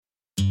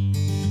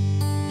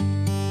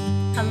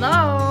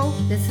Hello,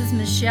 this is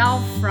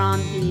Michelle from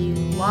the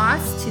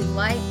Lost to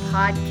Light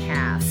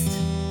podcast.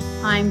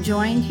 I'm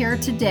joined here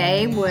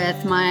today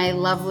with my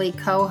lovely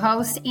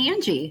co-host,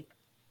 Angie.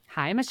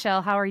 Hi,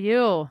 Michelle. How are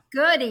you?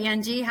 Good,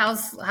 Angie.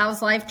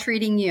 How's life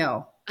treating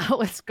you?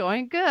 Oh, it's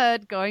going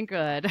good.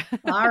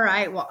 All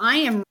right. Well, I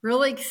am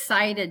really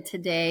excited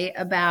today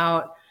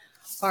about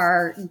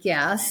our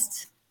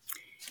guest,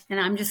 and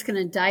I'm just going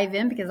to dive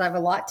in because I have a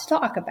lot to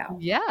talk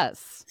about.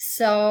 Yes.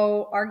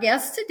 So our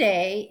guest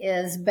today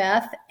is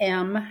Beth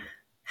M.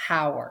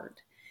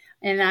 Howard.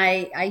 And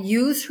I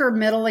use her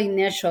middle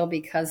initial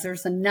because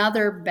there's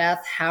another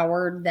Beth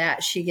Howard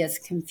that she gets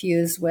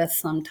confused with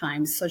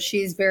sometimes. So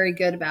she's very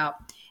good about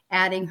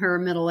adding her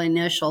middle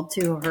initial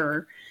to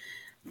her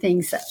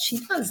things that she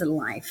does in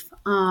life.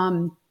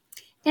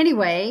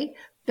 Anyway,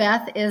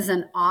 Beth is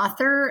an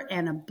author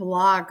and a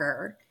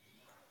blogger.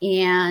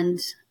 And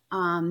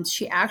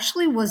she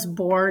actually was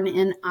born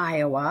in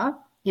Iowa,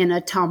 in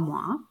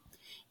Ottumwa.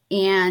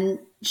 And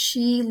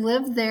she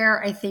lived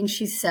there, I think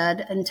she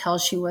said, until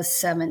she was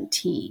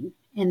 17.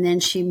 And then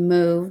she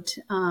moved,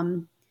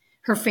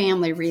 her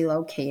family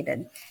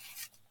relocated.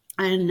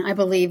 And I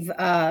believe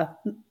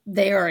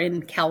they are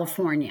in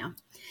California.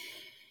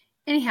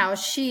 Anyhow,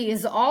 she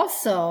is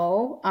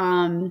also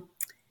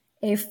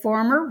a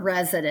former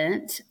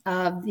resident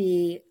of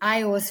the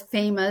Iowa's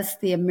famous,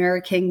 the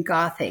American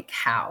Gothic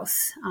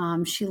House.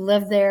 She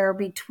lived there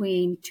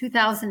between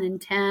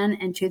 2010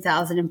 and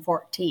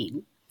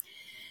 2014.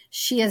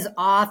 She has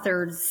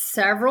authored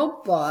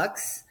several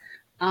books.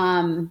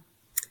 The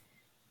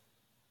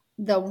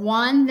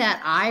one that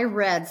I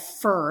read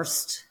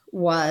first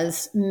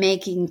was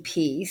Making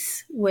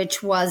Peace,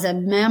 which was a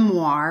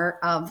memoir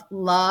of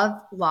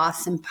love,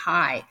 loss, and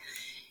pie.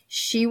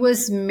 She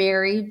was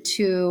married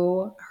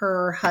to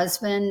her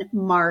husband,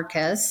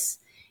 Marcus,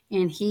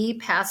 and he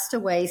passed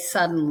away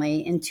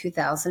suddenly in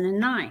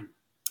 2009.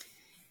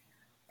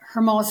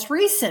 Her most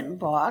recent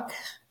book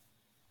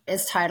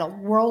is titled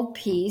World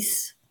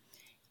Peace.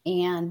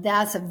 And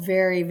that's a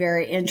very,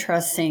 very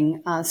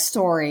interesting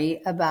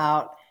story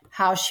about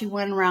how she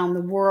went around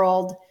the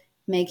world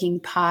making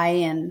pie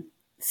in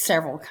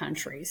several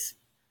countries.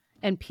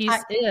 And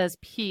peace is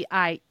Piece,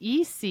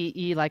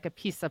 like a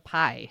piece of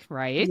pie,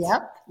 right?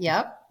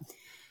 Yep.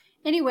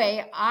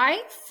 Anyway,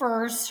 I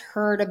first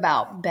heard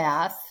about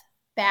Beth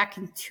back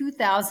in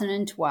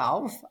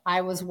 2012.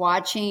 I was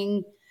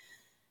watching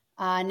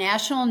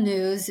national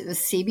news. It was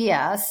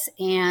CBS,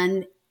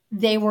 and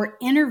they were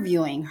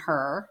interviewing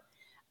her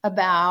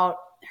about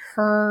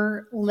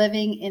her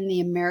living in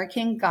the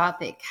American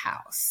Gothic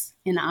House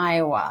in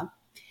Iowa.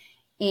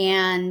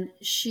 And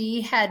she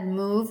had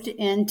moved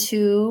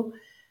into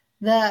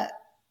the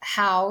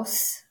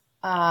house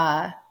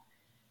and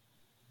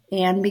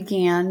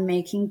began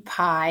making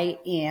pie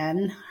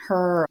in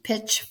her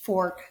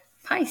pitchfork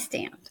pie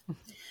stand.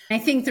 I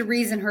think the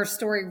reason her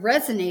story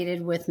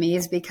resonated with me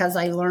is because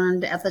I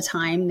learned at the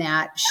time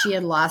that she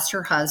had lost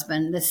her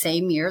husband the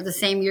same year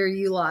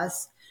you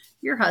lost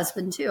your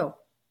husband too.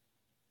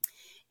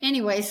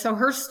 Anyway, so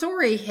her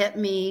story hit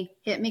me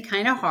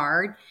kind of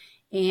hard,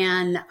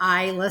 and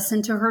I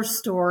listened to her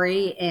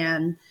story,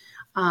 and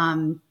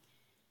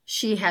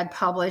she had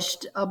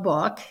published a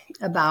book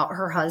about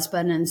her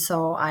husband, and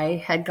so I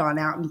had gone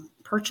out and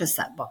purchased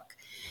that book.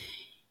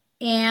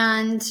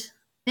 And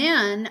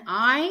then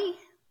I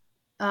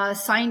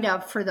signed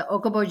up for the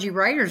Okoboji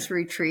Writers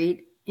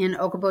Retreat in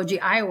Okoboji,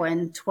 Iowa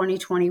in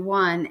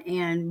 2021,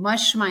 and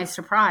much to my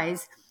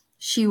surprise,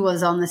 she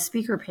was on the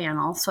speaker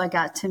panel. So I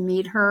got to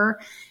meet her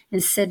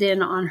and sit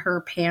in on her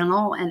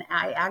panel. And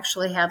I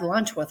actually had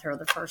lunch with her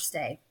the first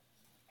day.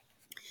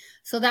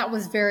 So that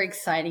was very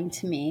exciting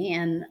to me.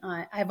 And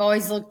I've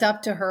always looked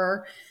up to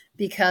her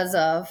because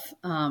of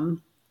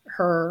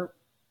her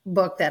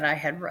book that I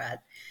had read.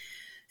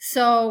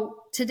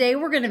 So today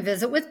we're going to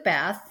visit with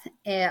Beth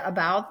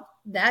about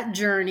that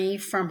journey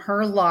from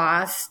her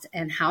lost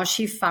and how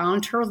she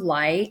found her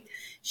light.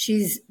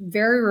 She's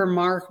very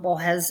remarkable,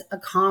 has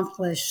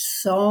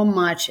accomplished so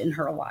much in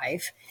her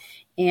life.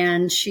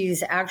 And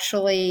she's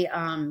actually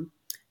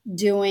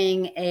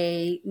doing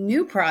a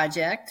new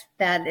project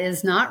that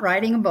is not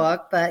writing a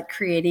book, but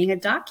creating a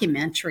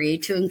documentary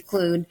to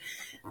include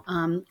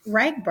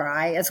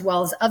ragbri as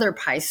well as other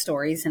pie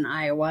stories in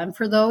Iowa. And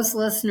for those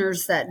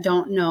listeners that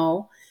don't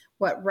know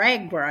what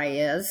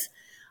ragbri is,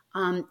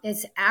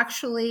 it's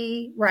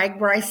actually,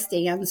 ragbri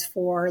stands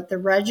for the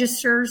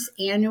Register's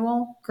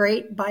annual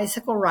Great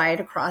Bicycle Ride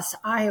across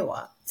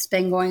Iowa. It's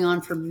been going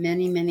on for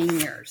many, many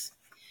years.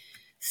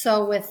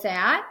 So with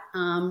that,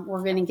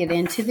 we're going to get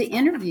into the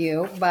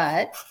interview,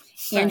 but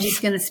Angie's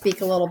going to speak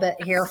a little bit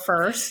here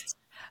first.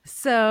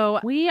 So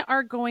we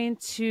are going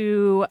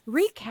to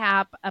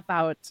recap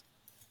about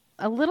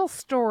a little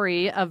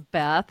story of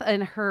Beth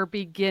and her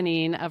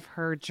beginning of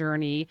her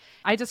journey.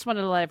 I just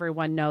wanted to let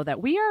everyone know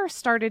that we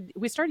started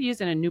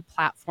using a new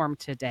platform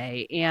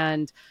today.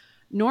 And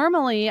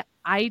normally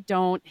I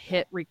don't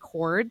hit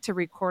record to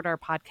record our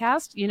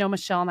podcast. You know,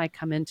 Michelle and I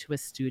come into a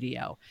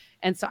studio.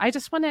 And so I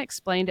just want to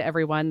explain to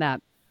everyone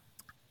that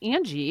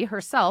Angie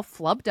herself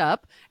flubbed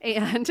up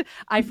and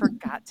I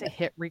forgot to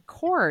hit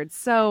record.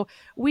 So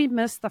we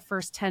missed the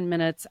first 10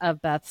 minutes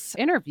of Beth's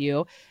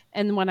interview.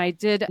 And when I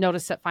did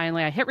notice it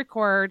finally, I hit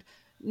record.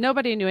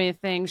 Nobody knew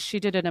anything. She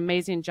did an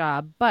amazing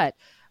job. But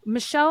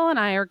Michelle and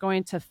I are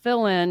going to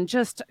fill in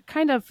just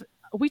kind of,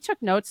 we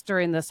took notes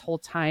during this whole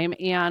time,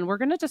 and we're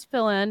going to just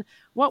fill in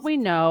what we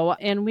know.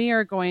 And we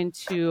are going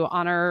to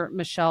honor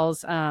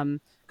Michelle's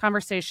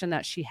conversation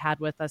that she had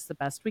with us the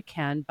best we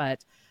can.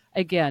 But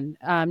again,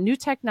 new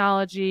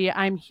technology,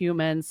 I'm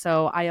human.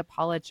 So I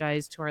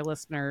apologize to our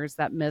listeners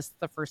that missed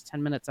the first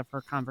 10 minutes of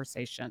her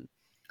conversation.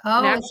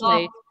 Oh,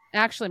 and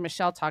actually,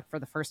 Michelle talked for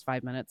the first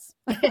 5 minutes.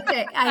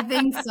 I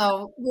think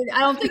so. I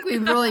don't think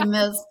we've really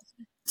missed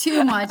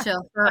too much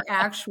of her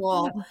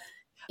actual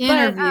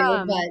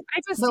interview,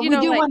 but we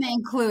do want to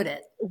include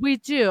it. We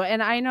do.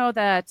 And I know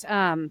that,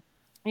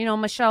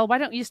 Michelle, why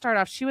don't you start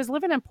off? She was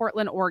living in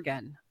Portland,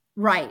 Oregon.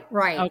 Right.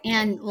 Okay.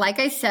 And like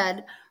I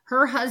said,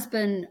 her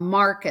husband,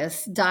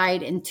 Marcus,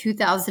 died in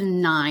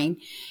 2009.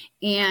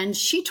 And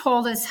she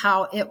told us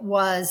how it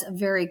was a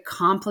very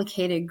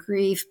complicated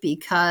grief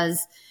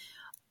because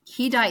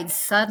he died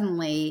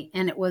suddenly,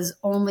 and it was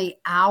only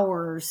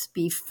hours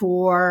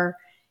before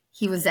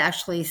he was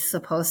actually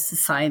supposed to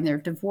sign their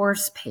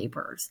divorce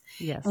papers.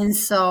 Yes. And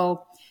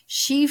so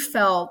she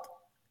felt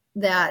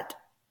that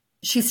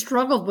she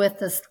struggled with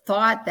this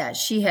thought that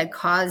she had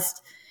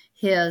caused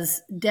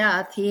his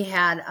death. He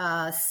had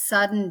a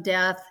sudden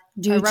death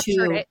due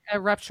to a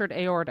ruptured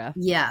aorta.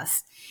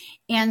 Yes.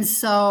 And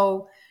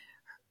so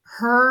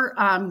her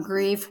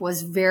grief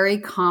was very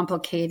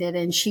complicated,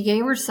 and she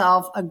gave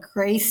herself a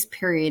grace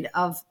period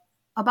of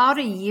about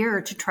a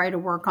year to try to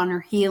work on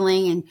her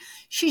healing. And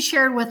she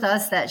shared with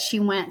us that she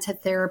went to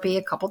therapy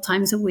a couple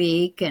times a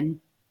week,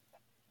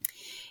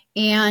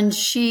 and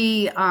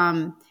she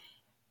found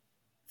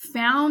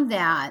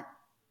that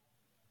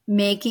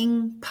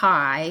making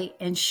pie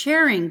and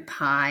sharing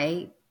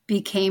pie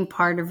became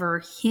part of her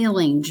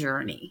healing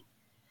journey.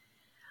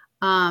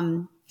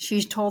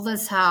 She told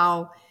us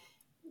how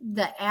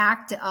the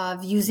act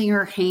of using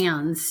her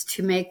hands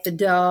to make the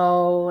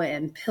dough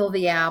and peel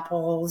the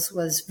apples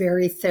was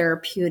very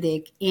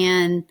therapeutic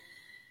in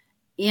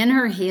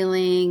her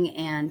healing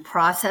and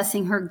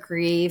processing her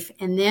grief.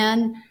 And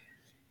then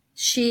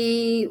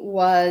she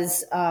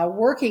was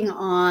working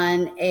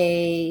on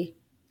a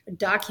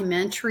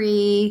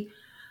documentary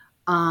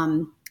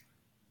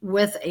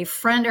with a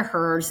friend of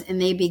hers,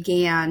 and they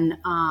began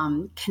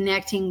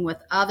connecting with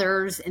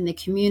others in the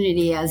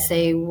community as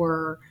they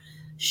were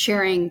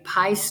sharing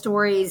pie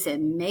stories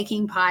and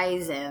making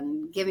pies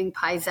and giving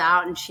pies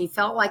out. And she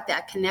felt like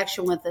that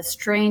connection with the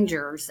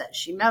strangers that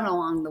she met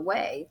along the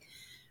way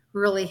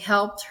really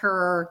helped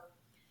her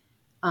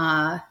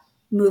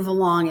move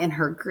along in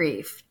her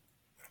grief.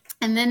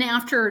 And then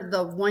after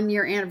the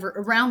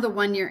around the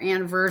 1 year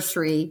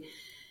anniversary,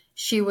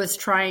 she was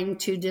trying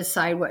to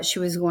decide what she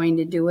was going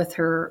to do with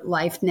her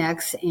life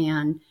next.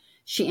 And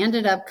she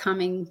ended up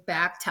coming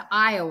back to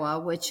Iowa,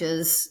 which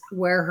is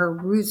where her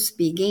roots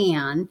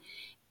began,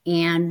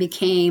 and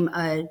became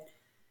a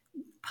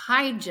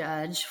pie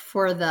judge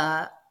for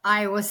the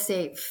Iowa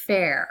State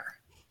Fair.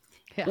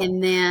 Yeah.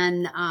 And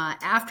then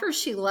after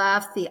she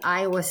left the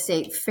Iowa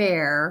State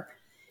Fair,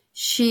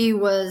 she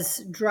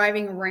was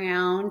driving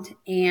around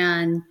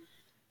and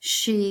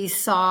she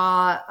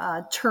saw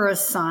a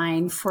tourist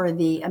sign for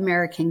the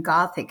American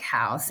Gothic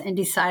house and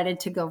decided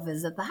to go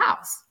visit the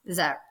house.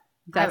 That's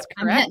correct?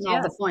 I'm hitting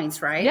all the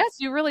points, right? Yes,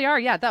 you really are.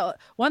 Yeah. That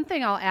one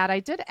thing I'll add, I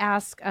did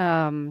ask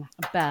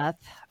Beth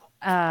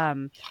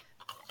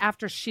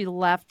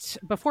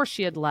before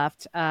she had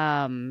left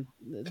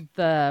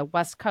the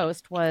West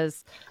Coast,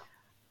 was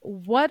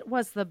what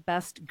was the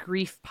best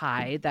grief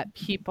pie that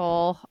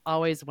people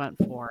always went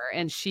for?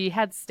 And she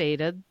had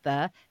stated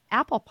the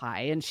apple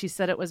pie. And she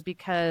said it was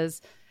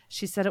because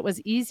she said it was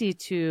easy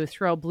to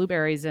throw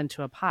blueberries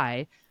into a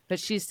pie, but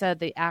she said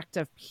the act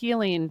of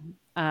peeling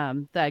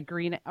the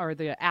green or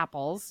the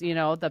apples,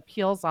 the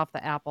peels off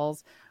the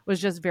apples was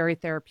just very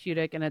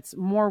therapeutic, and it's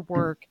more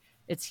work.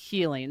 It's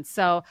healing.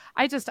 So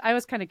I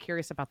was kind of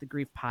curious about the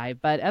grief pie,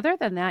 but other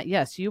than that,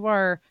 yes, you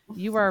are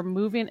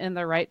moving in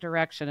the right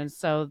direction. And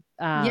so,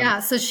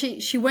 so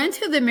she went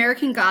to the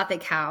American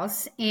Gothic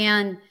house.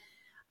 And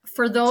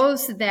for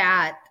those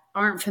that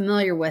aren't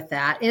familiar with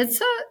that,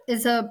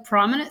 it's a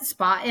prominent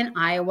spot in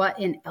Iowa,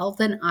 in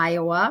Elton,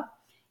 Iowa.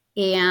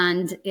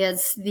 And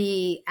it's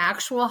the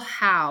actual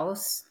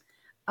house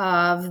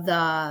of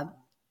the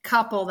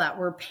couple that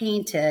were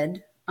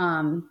painted,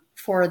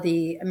 for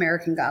the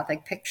American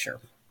Gothic picture.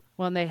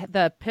 Well,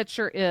 the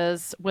picture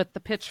is with the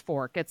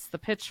pitchfork. It's the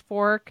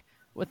pitchfork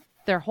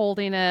they're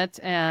holding it,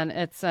 and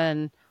it's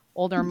an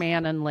older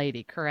man and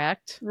lady,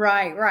 correct?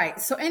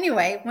 Right. So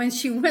anyway, when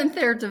she went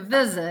there to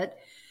visit,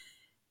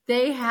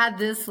 they had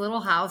this little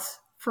house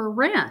for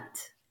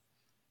rent.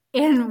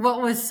 And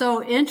what was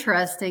so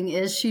interesting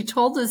is she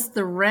told us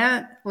the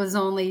rent was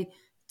only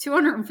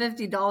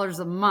 $250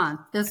 a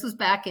month. This was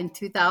back in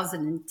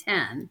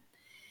 2010.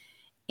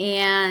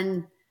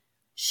 And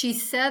she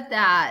said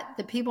that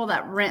the people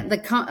that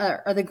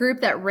or the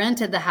group that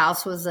rented the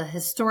house was a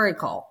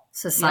historical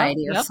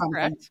society or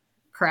something,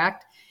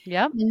 correct?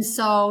 Yep. And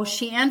so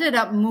she ended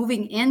up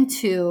moving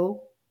into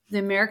the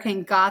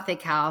American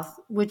Gothic house,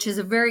 which is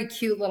a very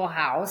cute little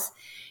house.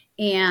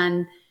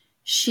 And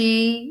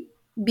she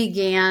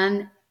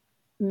began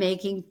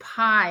making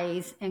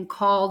pies and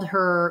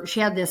she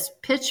had this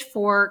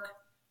pitchfork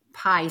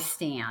pie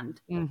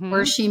stand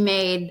where she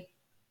made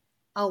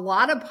a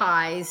lot of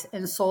pies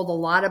and sold a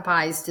lot of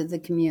pies to the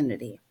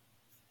community.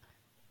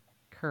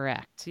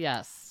 Correct.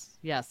 Yes.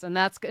 Yes.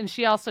 And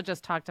she also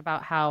just talked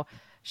about how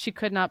she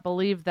could not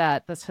believe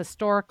that this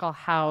historical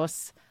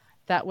house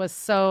that was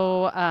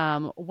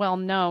so well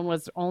known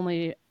was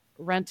only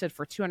rented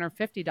for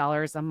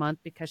 $250 a month,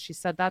 because she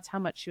said that's how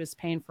much she was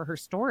paying for her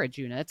storage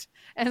unit.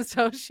 And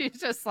so she's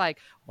just like,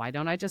 why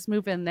don't I just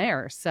move in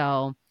there?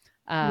 So,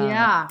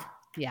 yeah.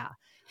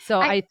 So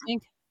I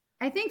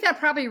think that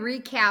probably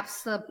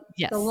recaps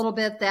the little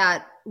bit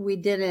that we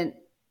didn't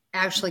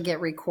actually get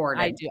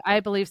recorded. I do. I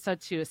believe so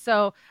too.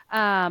 So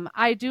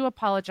I do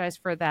apologize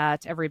for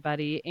that,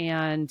 everybody.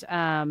 And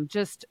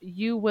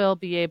you will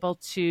be able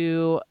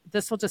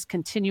this will just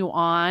continue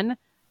on,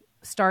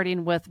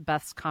 starting with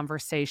Beth's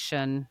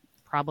conversation,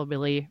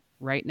 probably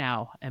right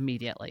now,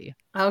 immediately.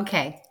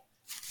 Okay.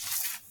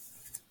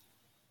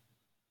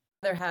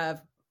 I'd rather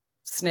have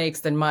snakes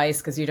than mice,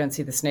 because you don't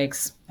see the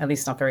snakes, at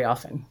least not very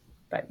often.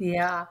 But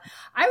yeah,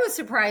 I was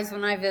surprised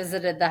when I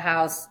visited the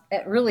house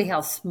at really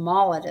how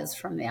small it is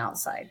from the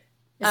outside.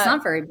 It's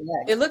not very big.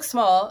 It looks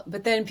small,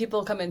 but then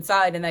people come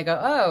inside and they go,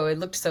 oh, it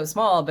looked so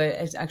small, but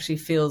it actually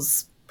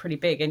feels pretty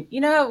big. And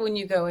you know how when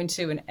you go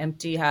into an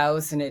empty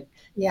house and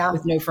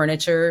with no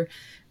furniture,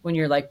 when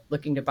you're like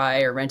looking to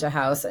buy or rent a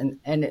house, and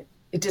it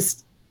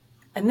just,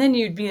 and then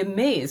you'd be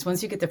amazed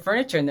once you get the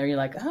furniture in there, you're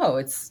like, oh,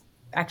 it's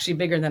actually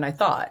bigger than I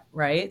thought,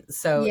 right?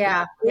 So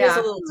it was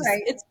a little,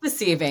 it's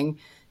deceiving.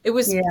 It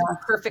was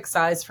perfect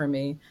size for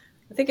me.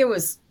 I think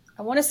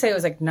I want to say it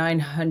was like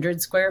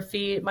 900 square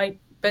feet,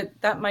 but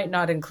that might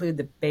not include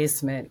the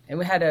basement. And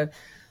we had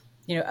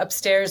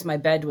upstairs, my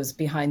bed was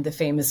behind the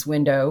famous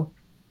window,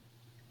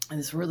 and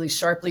this really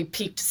sharply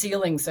peaked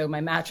ceiling. So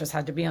my mattress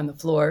had to be on the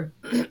floor.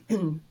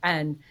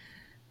 and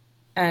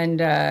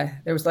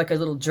there was like a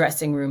little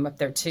dressing room up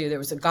there too. There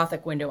was a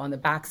Gothic window on the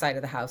back side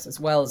of the house as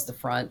well as the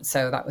front.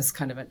 So that was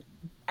kind of an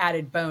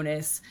added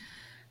bonus.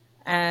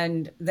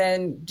 And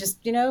then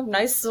just,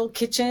 nice little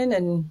kitchen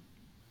and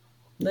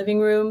living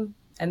room.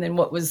 And then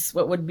what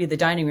would be the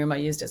dining room I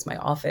used as my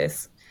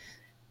office.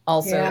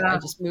 Also, I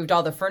just moved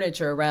all the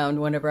furniture around.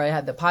 Whenever I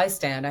had the pie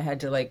stand, I had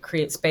to like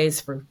create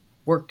space for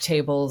work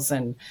tables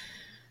and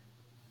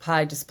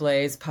pie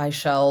displays, pie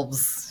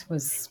shelves. It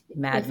was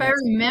madness. If I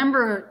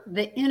remember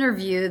the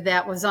interview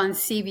that was on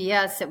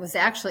CBS, it was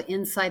actually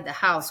inside the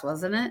house,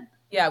 wasn't it?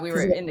 Yeah, we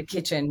were in the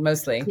kitchen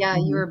mostly. Yeah,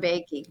 you were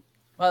baking.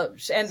 Well,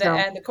 and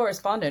the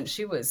correspondent,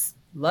 she was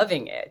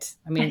loving it.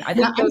 I mean, I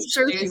think I'm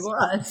sure she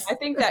was. I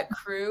think that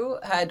crew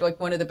had like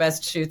one of the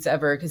best shoots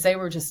ever, because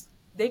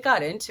they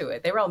got into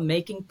it. They were all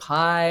making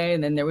pie,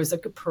 and then there was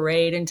like a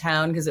parade in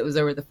town because it was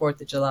over the 4th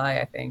of July,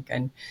 I think.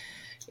 And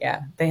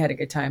yeah, they had a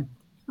good time.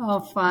 Oh,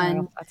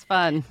 fun. Oh, that's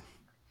fun.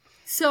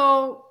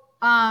 So,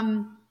 why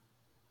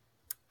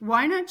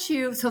not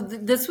you? So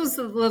this was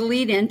the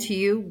lead into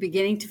you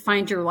beginning to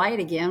find your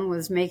light again,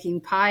 was making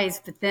pies,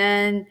 but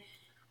then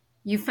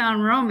you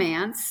found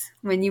romance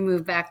when you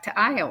moved back to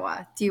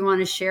Iowa. Do you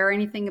want to share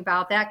anything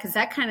about that? Because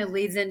that kind of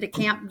leads into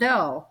Camp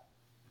Doe,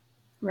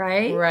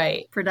 right?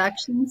 Right.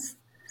 Productions.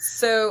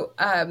 So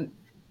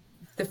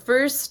the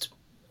first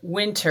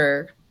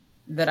winter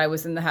that I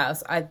was in the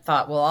house, I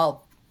thought,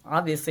 well,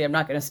 obviously I'm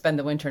not going to spend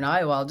the winter in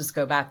Iowa. I'll just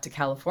go back to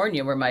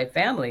California where my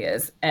family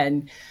is.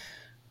 And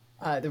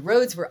the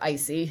roads were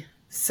icy,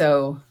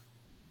 so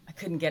I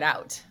couldn't get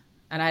out.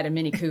 And I had a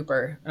Mini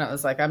Cooper, and I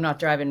was like, I'm not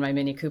driving my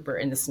Mini Cooper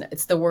in the snow.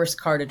 It's the worst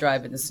car to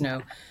drive in the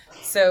snow.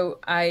 So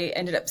I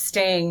ended up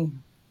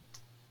staying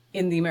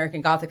in the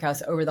American Gothic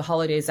house over the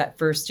holidays that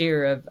first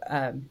year of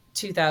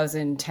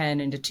 2010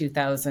 into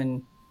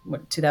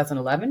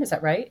 2011. Is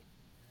that right?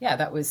 Yeah,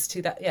 that was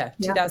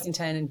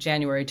 2010 in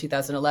January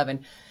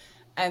 2011.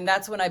 And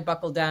that's when I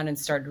buckled down and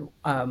started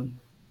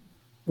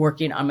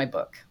working on my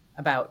book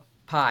about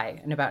pie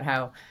and about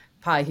how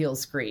pie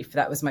heals grief.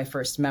 That was my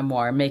first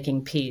memoir,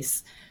 Making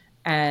Peace.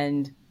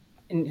 And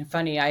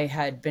funny, I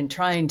had been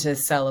trying to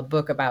sell a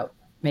book about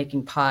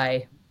making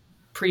pie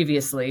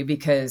previously,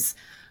 because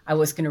I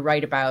was going to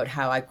write about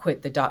how I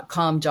quit the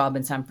 .com job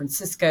in San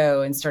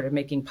Francisco and started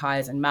making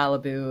pies in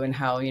Malibu, and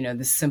how,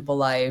 the simple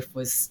life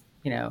was,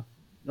 la,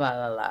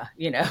 la, la,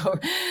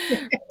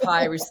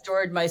 pie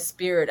restored my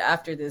spirit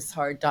after this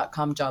hard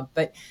 .com job.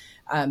 But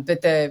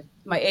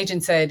my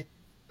agent said,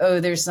 oh,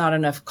 there's not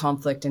enough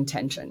conflict and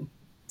tension.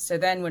 So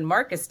then when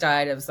Marcus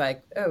died, I was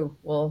like, oh,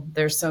 well,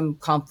 there's some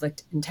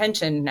conflict and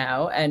tension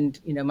now. And,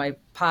 my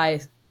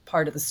pie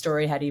part of the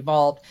story had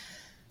evolved.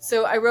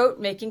 So I wrote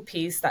Making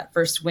Peace that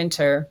first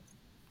winter,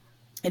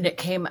 and it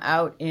came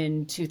out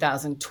in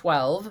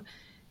 2012,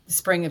 the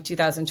spring of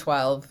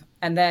 2012.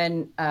 And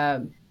then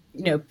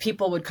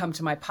people would come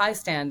to my pie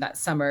stand that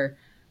summer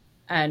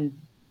and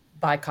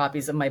buy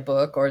copies of my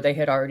book, or they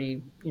had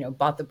already,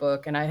 bought the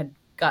book, and I had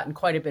gotten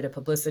quite a bit of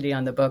publicity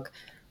on the book.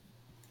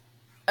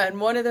 And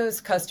one of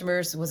those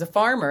customers was a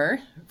farmer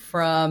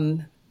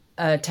from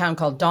a town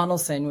called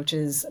Donaldson, which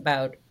is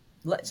about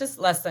just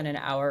less than an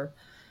hour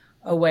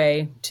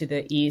away to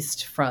the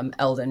east from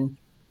Eldon.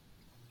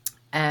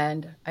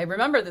 And I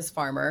remember this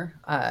farmer,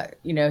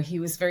 he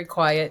was very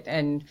quiet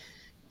and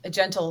a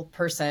gentle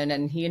person,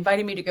 and he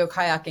invited me to go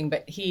kayaking,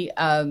 but he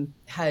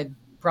had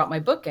brought my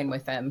book in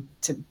with him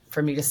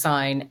for me to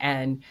sign.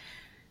 And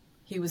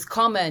he was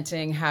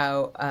commenting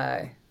how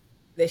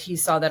that he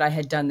saw that I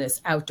had done this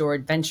outdoor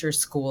adventure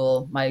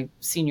school my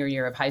senior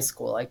year of high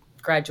school. I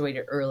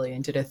graduated early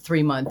and did a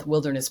 3-month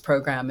wilderness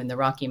program in the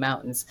Rocky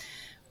Mountains.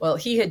 Well,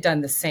 he had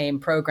done the same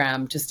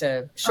program, just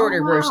a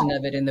shorter version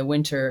of it in the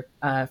winter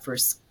for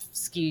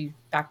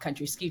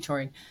backcountry ski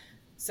touring.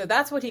 So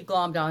that's what he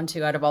glommed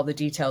onto out of all the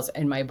details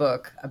in my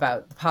book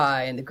about the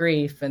pie and the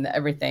grief and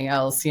everything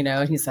else,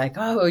 and he's like,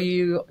 oh,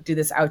 you do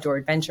this outdoor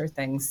adventure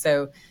thing.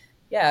 So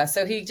yeah,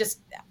 so he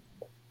just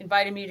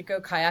invited me to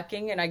go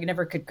kayaking, and I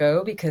never could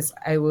go because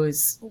I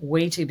was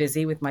way too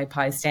busy with my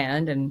pie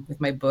stand and with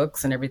my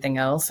books and everything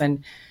else.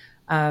 And,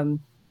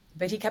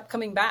 but he kept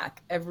coming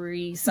back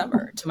every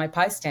summer to my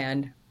pie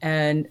stand.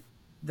 And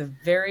the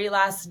very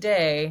last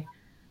day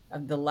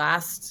of the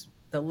last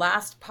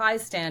pie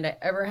stand I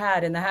ever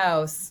had in the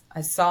house,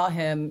 I saw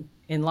him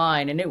in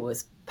line, and it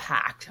was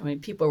packed. I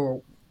mean, people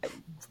were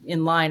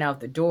in line out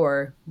the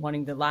door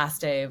wanting the last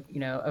day of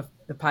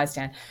the pie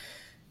stand.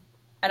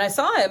 And I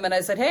saw him and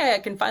I said, hey, I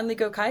can finally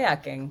go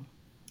kayaking.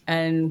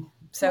 And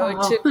so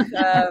it took,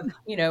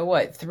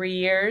 3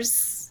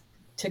 years?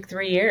 Took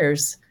 3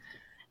 years.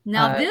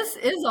 Now, this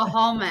is a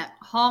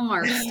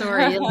Hallmark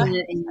story, isn't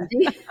it,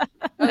 Andy?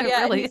 Oh,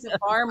 yeah, really? He's a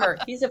farmer.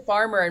 He's a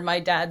farmer. And my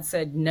dad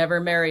said, never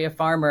marry a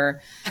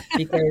farmer,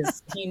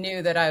 because he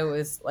knew that I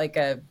was like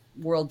a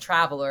world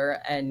traveler.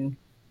 And,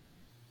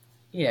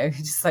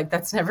 just like,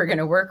 that's never going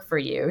to work for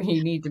you.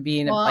 You need to be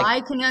in I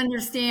can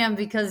understand,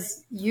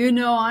 because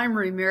I'm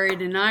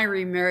remarried, and I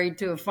remarried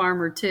to a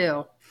farmer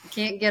too. You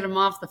can't get them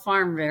off the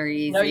farm very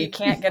easy. No, you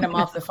can't get them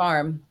off the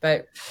farm,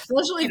 but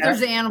especially if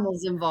there's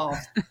animals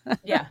involved.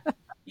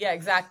 Yeah,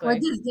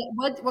 exactly.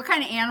 What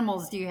kind of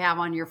animals do you have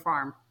on your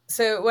farm?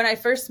 So when I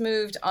first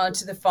moved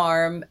onto the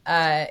farm,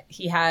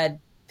 he had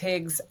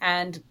pigs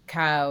and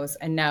cows,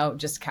 and now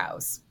just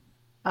cows.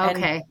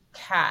 Okay. And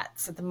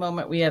cats. At the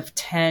moment, we have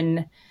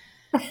 10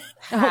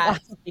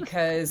 cats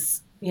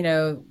because,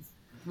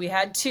 we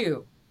had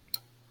 2.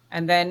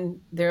 And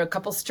then there are a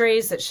couple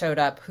strays that showed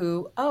up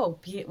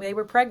they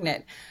were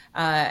pregnant.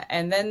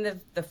 And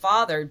then the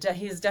father,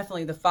 he's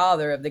definitely the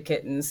father of the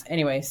kittens.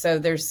 Anyway, so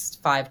there's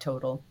 5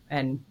 total.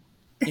 And,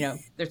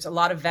 there's a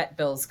lot of vet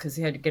bills because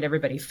he had to get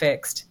everybody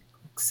fixed,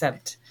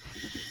 except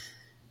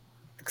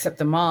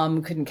the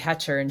mom couldn't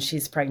catch her, and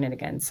she's pregnant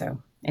again.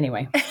 So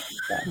anyway,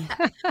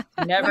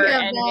 never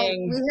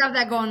ending. We have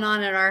that going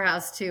on at our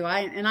house too.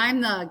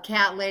 I'm the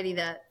cat lady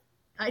that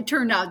I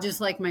turned out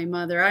just like my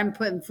mother. I'm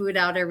putting food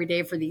out every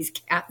day for these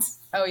cats.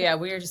 Oh yeah,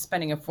 we are just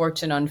spending a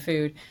fortune on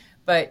food,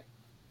 but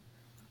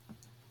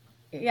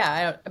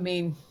yeah, I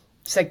mean,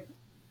 it's like,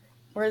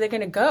 where are they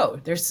going to go?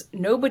 There's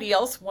nobody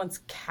else wants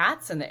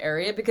cats in the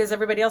area because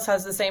everybody else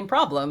has the same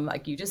problem,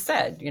 like you just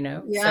said. Yeah,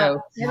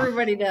 so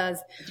everybody does.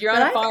 If you're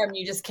on a farm,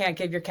 you just can't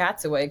give your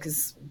cats away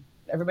because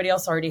everybody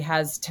else already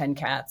has 10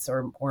 cats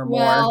or more.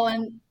 Well,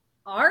 and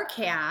our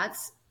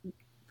cats,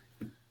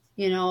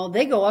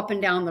 they go up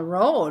and down the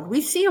road. We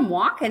see them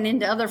walking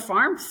into other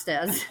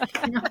farmsteads.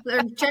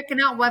 They're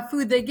checking out what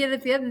food they get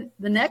at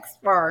the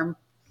next farm.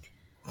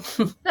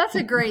 That's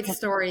a great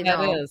story, though.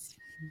 That is.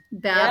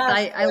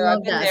 Beth, I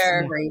love that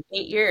story.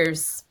 8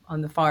 years on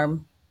the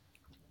farm.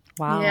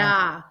 Wow.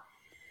 Yeah.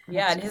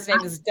 Yeah, and his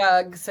name is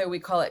Doug, so we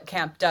call it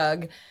Camp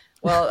Doug.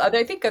 Well,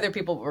 I think other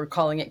people were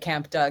calling it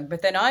Camp Doug,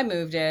 but then I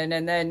moved in,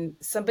 and then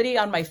somebody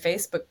on my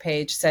Facebook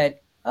page said,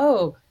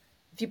 oh,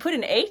 if you put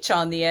an H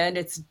on the end,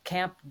 it's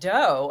Camp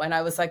Doe. And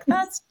I was like,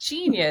 that's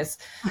genius.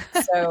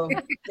 So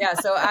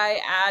so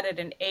I added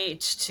an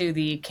H to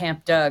the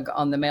Camp Doug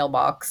on the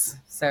mailbox.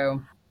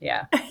 So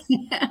yeah.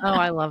 Oh,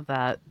 I love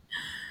that.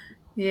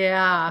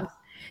 Yeah.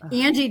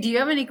 Angie, do you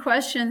have any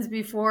questions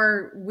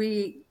before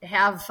we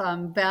have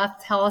Beth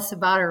tell us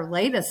about her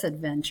latest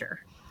adventure?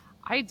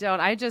 I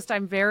don't.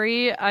 I'm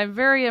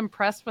very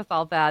impressed with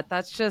all that.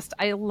 That's just,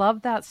 I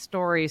love that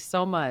story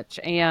so much.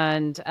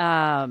 And,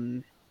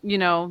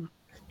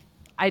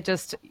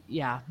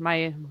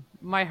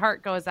 my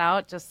heart goes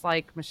out, just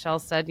like Michelle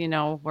said,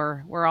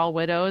 we're all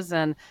widows,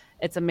 and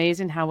it's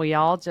amazing how we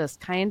all just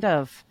kind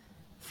of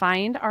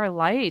find our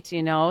light,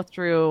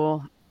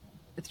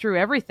 through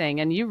everything.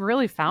 And you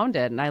really found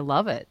it, and I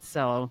love it.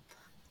 So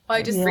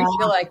I just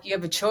feel like you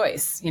have a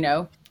choice,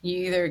 you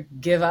either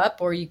give up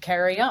or you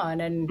carry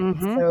on. And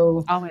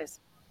so always,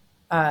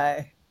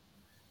 and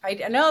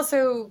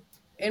also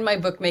in my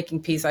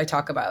bookmaking piece, I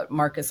talk about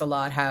Marcus a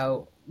lot,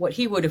 how what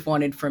he would have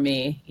wanted for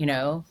me,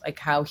 like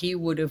how he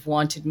would have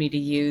wanted me to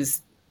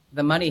use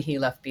the money he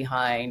left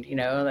behind,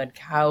 like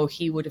how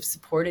he would have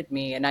supported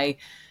me. And I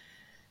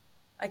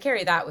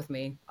carry that with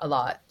me a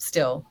lot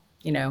still,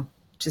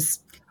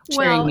 just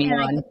cheering me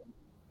on.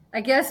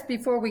 I guess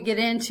before we get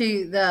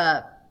into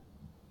the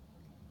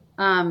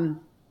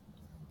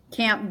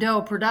Camp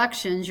Doe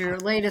Productions, your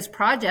latest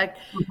project,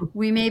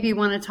 we maybe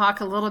want to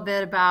talk a little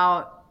bit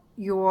about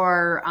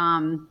your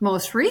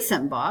most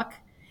recent book,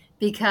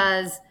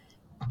 because,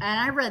 and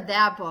I read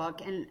that book,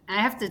 and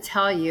I have to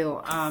tell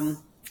you,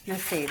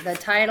 let's see, the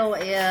title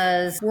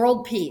is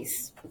World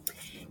Peace.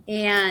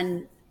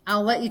 And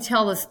I'll let you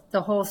tell us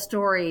the whole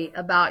story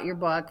about your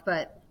book,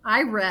 but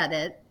I read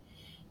it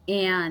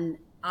and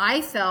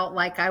I felt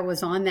like I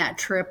was on that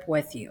trip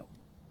with you,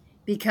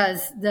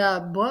 because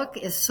the book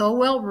is so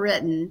well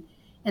written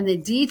and the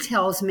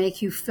details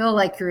make you feel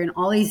like you're in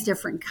all these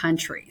different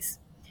countries.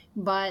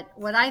 But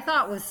what I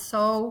thought was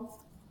so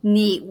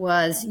neat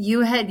was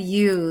you had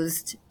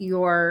used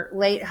your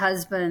late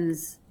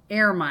husband's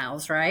air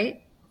miles,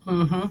 right?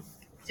 Mm-hmm.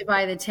 To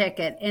buy the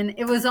ticket. And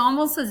it was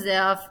almost as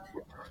if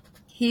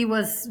he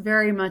was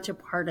very much a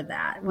part of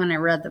that when I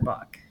read the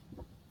book.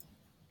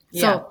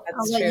 Yeah, so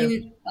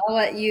I'll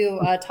let you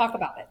talk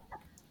about it.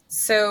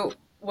 So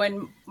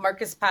when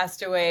Marcus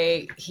passed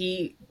away,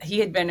 he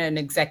had been an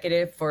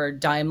executive for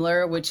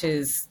Daimler, which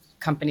is a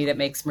company that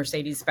makes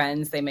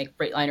Mercedes-Benz. They make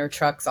Freightliner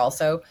trucks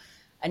also.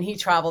 And he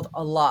traveled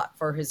a lot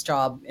for his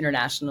job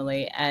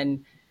internationally.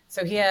 And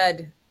so he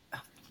had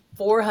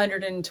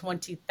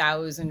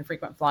 420,000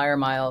 frequent flyer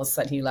miles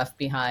that he left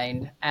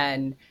behind.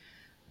 And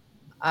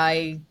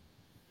I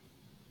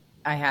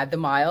had the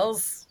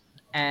miles,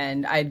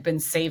 and I'd been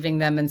saving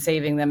them and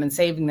saving them and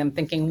saving them,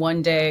 thinking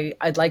one day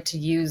I'd like to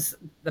use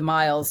the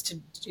miles to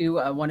do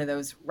one of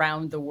those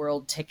round the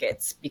world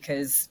tickets,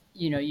 because,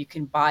 you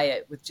can buy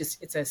it with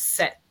it's a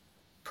set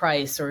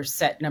price or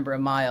set number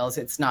of miles.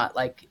 It's not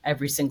like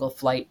every single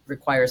flight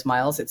requires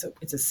miles. It's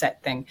a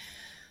set thing.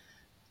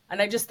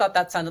 And I just thought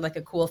that sounded like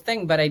a cool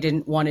thing, but I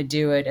didn't want to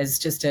do it as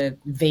just a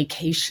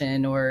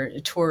vacation or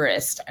a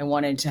tourist. I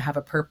wanted to have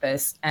a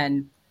purpose.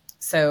 And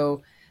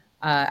so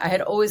I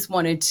had always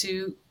wanted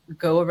to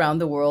go around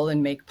the world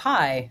and make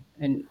pie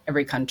in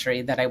every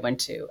country that I went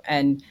to.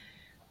 And,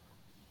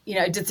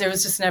 there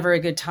was just never a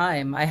good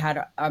time. I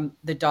had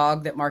the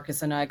dog that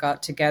Marcus and I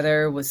got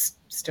together was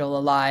still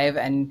alive,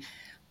 and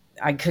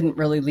I couldn't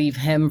really leave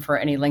him for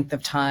any length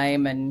of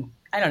time. And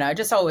I don't know, I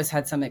just always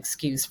had some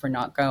excuse for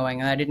not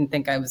going. And I didn't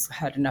think I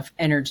had enough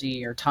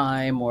energy or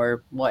time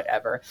or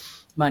whatever,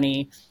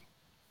 money.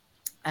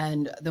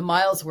 And the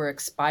miles were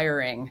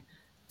expiring.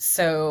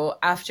 So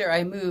after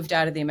I moved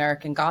out of the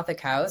American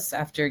Gothic house,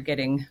 after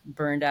getting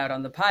burned out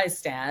on the pie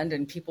stand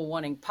and people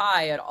wanting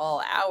pie at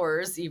all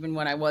hours, even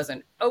when I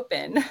wasn't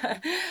open,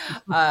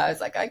 I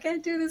was like, I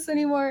can't do this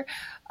anymore.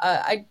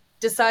 I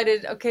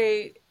decided,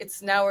 okay,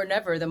 it's now or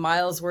never. The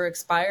miles were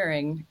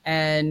expiring.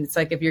 And it's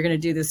like, if you're going to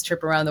do this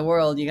trip around the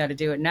world, you got to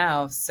do it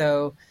now.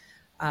 So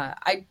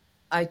I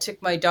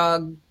took my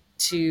dog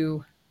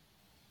to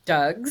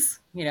Doug's,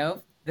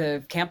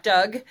 the Camp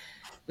Doug.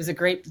 It's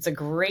a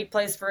great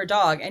place for a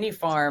dog, any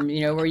farm,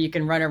 where you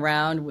can run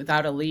around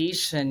without a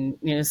leash and,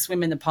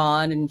 swim in the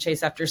pond and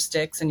chase after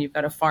sticks. And you've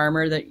got a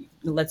farmer that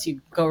lets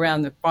you go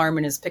around the farm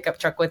in his pickup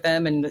truck with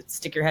him and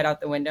stick your head out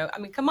the window. I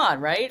mean, come on,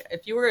 right?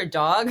 If you were a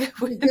dog,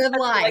 good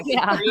life.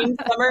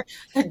 Like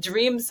a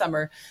dream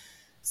summer.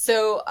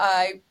 So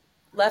I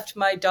left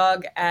my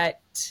dog at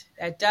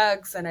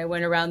Doug's, and I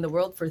went around the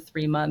world for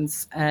 3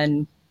 months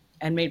and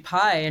made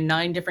pie in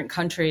 9 different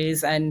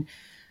countries. And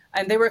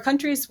there were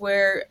countries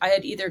where I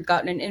had either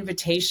gotten an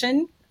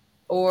invitation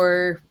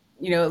or,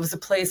 it was a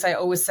place I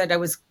always said I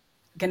was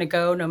going to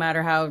go no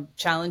matter how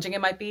challenging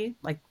it might be,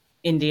 like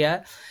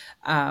India.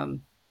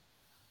 And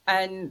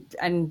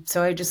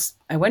so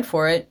I went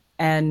for it.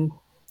 And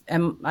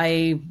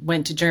I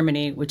went to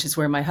Germany, which is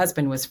where my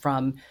husband was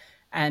from.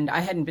 And I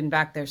hadn't been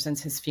back there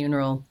since his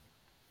funeral,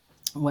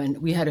 when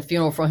we had a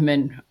funeral for him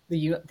in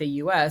the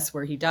US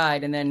where he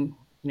died, and then,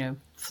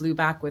 flew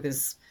back with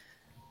his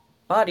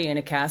body in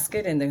a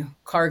casket in the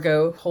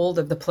cargo hold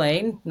of the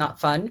plane. Not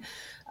fun.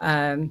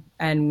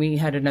 And we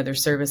had another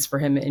service for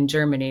him in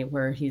Germany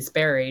where he's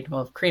buried,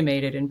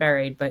 cremated and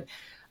buried, but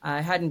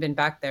I hadn't been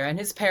back there. And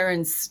his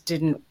parents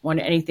didn't want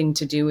anything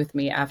to do with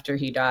me after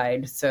he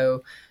died.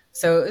 So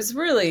it was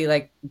really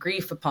like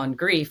grief upon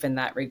grief in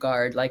that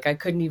regard. Like I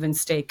couldn't even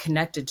stay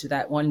connected to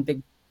that one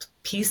big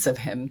piece of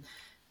him.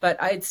 But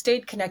I had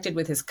stayed connected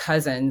with his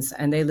cousins,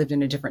 and they lived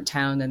in a different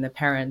town than the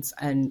parents.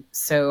 And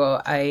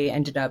so I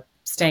ended up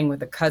staying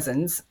with the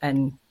cousins,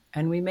 and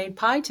we made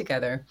pie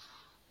together,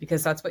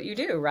 because that's what you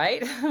do,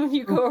 right?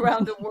 You go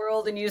around the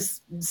world and you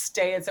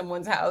stay at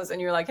someone's house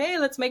and you're like, hey,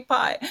 let's make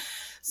pie.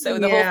 So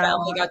the whole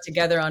family got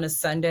together on a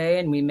Sunday,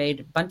 and we made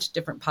a bunch of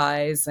different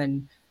pies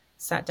and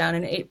sat down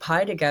and ate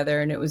pie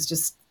together. And it was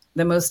just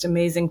the most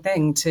amazing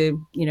thing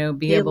to,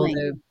 be able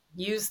to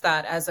use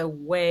that as a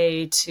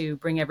way to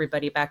bring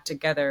everybody back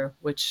together,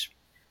 which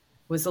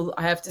was,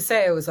 I have to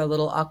say, it was a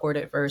little awkward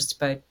at first,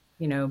 but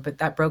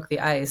that broke the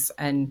ice.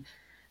 And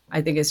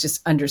I think it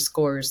just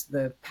underscores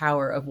the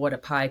power of what a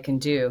pie can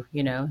do.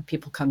 You know,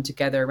 people come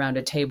together around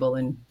a table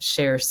and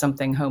share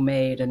something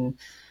homemade and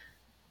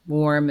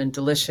warm and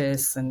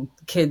delicious, and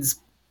kids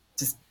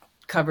just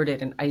covered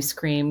it in ice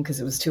cream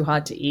because it was too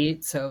hot to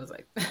eat. So it was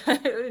like,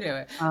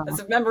 anyway, it's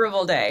a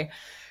memorable day.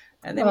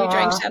 And then we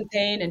drank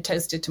champagne and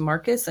toasted to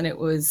Marcus, and it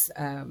was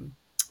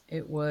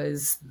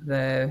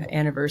the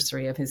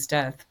anniversary of his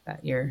death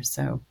that year.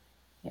 So,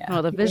 yeah.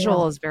 Oh, the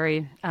visual is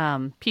very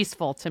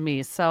peaceful to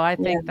me. So I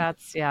think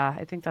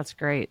I think that's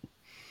great.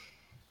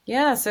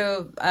 Yeah.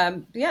 So,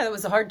 it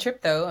was a hard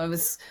trip though. I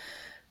was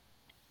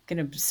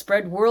going to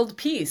spread world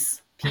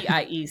peace.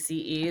 PIECE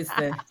is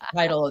the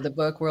title of the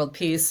book, World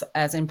Peace,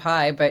 as in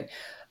pie. But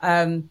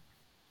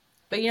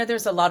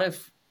there's a lot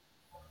of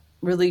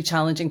really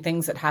challenging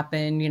things that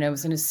happen. I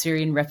was in a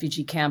Syrian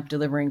refugee camp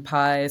delivering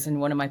pies,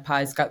 and one of my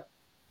pies got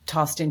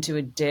tossed into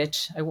a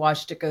ditch. I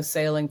watched it go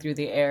sailing through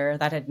the air.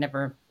 That had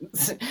never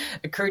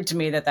occurred to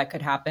me that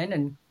could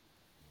happen.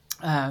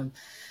 And,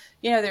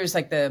 there's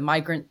like the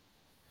migrant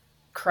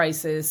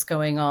crisis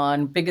going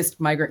on, biggest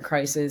migrant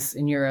crisis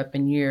in Europe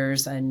in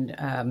years.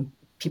 And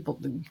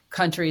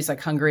countries like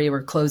Hungary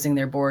were closing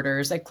their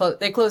borders. They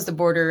closed the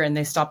border and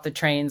they stopped the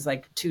trains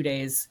like 2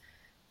 days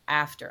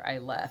after I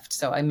left.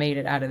 So I made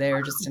it out of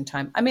there just in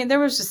time. I mean, there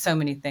was just so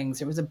many things.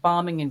 There was a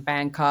bombing in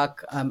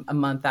Bangkok a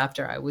month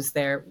after I was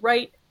there,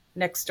 right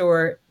next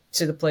door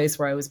to the place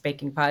where I was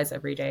baking pies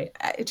every day.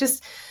 It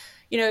just,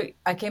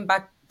 I came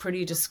back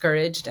pretty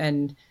discouraged,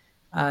 and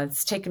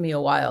it's taken me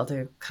a while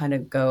to kind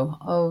of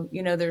go,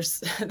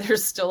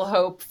 there's still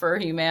hope for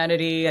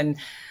humanity.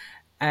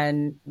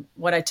 And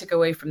what I took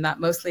away from that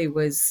mostly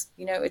was,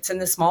 it's in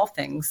the small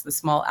things, the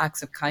small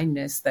acts of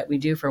kindness that we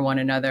do for one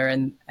another.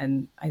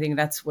 And I think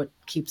that's what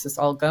keeps us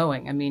all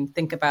going. I mean,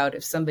 think about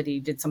if somebody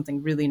did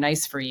something really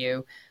nice for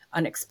you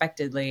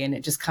unexpectedly, and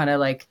it just kind of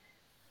like,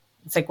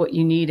 it's like what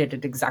you needed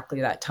at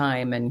exactly that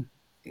time. And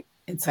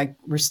it's like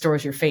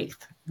restores your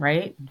faith,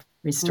 right?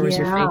 Restores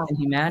your faith in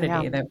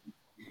humanity that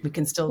we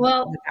can still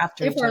look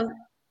after each other.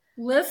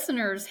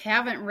 Listeners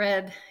haven't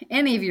read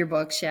any of your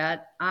books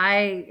yet,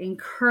 I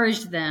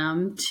encourage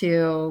them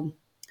to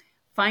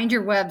find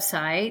your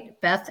website,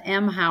 Beth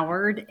M.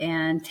 Howard,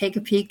 and take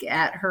a peek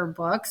at her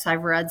books.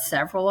 I've read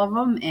several of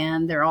them,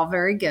 and they're all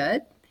very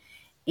good.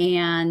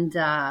 And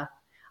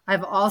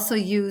I've also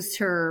used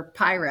her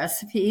pie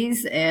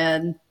recipes,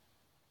 and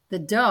the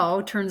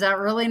dough turns out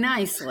really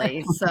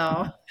nicely.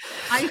 So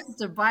I used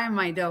to buy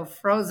my dough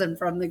frozen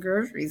from the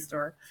grocery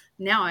store.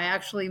 Now I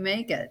actually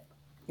make it.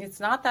 It's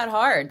not that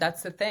hard.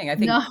 That's the thing. I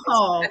think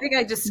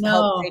I just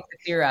help take the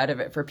fear out of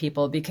it for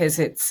people, because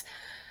it's,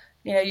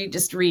 you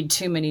just read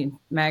too many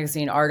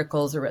magazine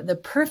articles or the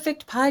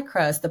perfect pie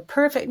crust,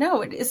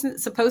 no, it isn't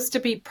supposed to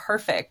be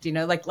perfect.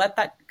 Like let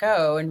that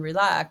go and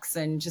relax,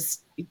 and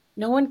just,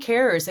 no one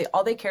cares.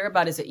 All they care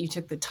about is that you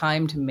took the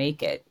time to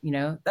make it,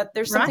 that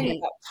there's something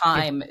about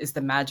time is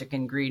the magic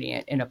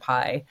ingredient in a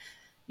pie,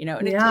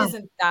 and it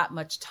isn't that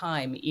much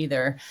time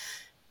either.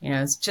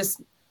 It's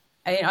just,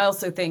 I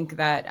also think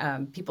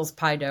that people's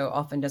pie dough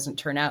often doesn't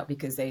turn out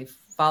because they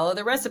follow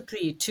the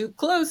recipe too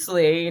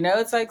closely.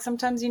 It's like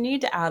sometimes you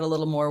need to add a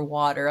little more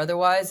water.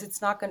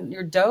 Otherwise,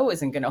 your dough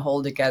isn't going to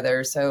hold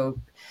together. So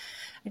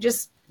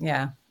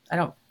I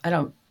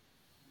don't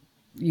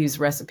use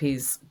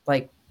recipes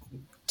like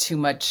too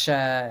much.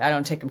 I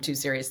don't take them too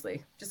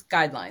seriously. Just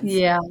guidelines.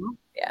 Yeah.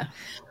 Yeah.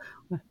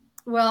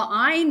 Well,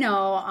 I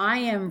know I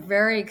am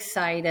very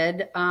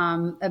excited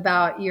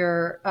about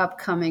your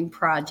upcoming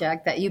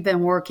project that you've been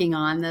working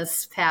on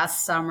this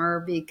past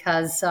summer,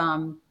 because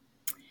I'm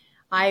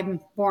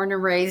born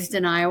and raised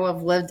in Iowa.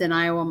 I've lived in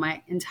Iowa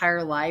my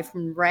entire life.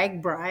 And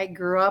RAGBRAI,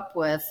 grew up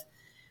with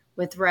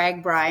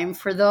RAGBRAI. And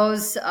for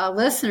those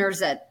listeners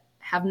that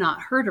have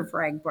not heard of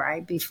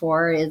RAGBRAI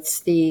before, it's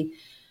the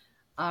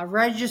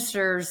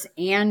Register's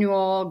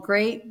annual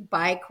Great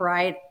Bike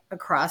Ride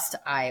across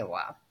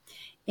Iowa.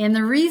 And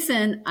the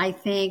reason I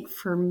think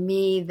for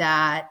me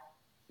that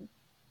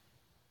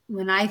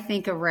when I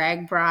think of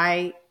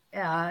RAGBRAI,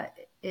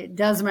 it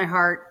does my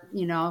heart,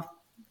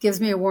 gives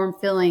me a warm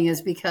feeling,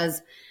 is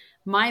because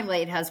my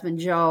late husband,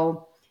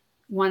 Joe,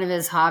 one of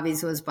his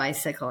hobbies was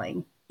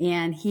bicycling.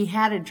 And he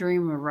had a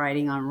dream of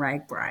riding on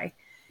RAGBRAI.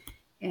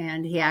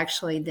 And he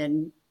actually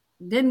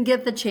didn't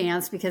get the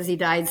chance because he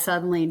died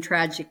suddenly and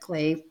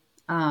tragically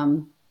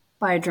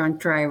by a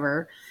drunk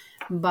driver.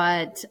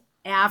 But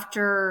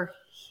after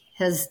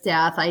his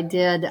death, I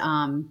did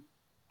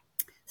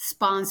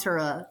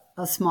sponsor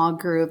a small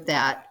group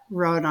that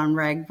rode on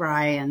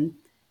RAGBRAI and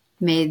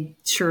made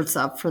shirts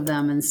up for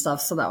them and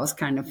stuff. So that was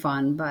kind of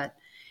fun. But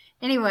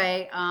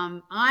anyway,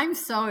 I'm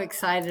so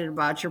excited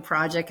about your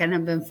project, and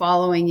I've been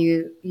following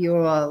you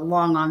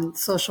along on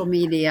social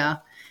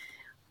media,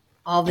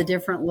 all the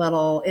different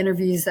little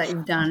interviews that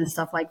you've done and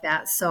stuff like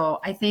that. So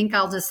I think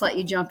I'll just let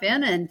you jump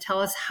in and tell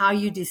us how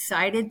you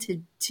decided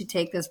to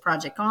take this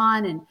project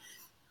on.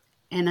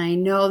 And I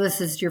know this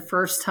is your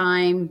first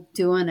time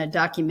doing a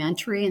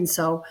documentary. And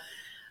so,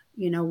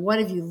 what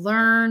have you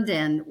learned,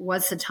 and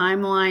what's the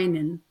timeline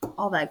and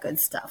all that good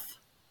stuff?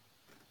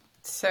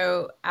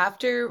 So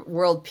after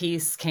World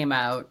Peace came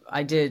out,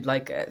 I did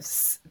like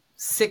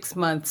 6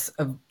 months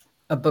of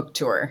a book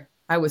tour.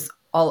 I was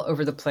all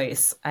over the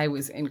place. I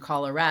was in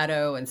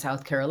Colorado and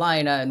South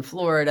Carolina and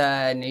Florida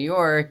and New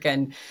York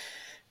and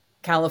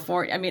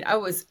California. I mean, I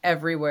was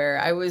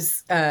everywhere. I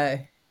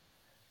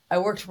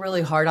worked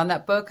really hard on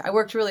that book. I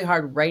worked really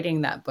hard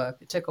writing that book.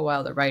 It took a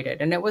while to write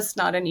it. And it was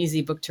not an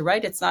easy book to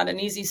write. It's not an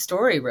easy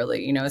story,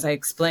 really. You know, as I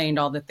explained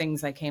all the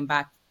things, I came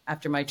back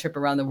after my trip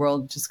around the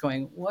world just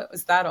going, what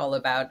was that all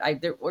about?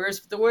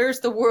 Where's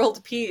the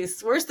world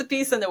peace? Where's the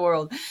peace in the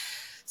world?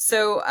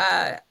 So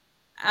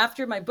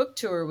after my book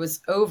tour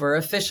was over,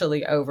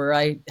 officially over,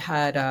 I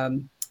had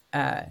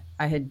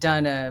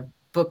done a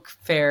book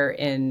fair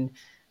in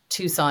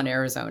Tucson,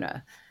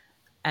 Arizona.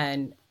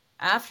 And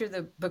after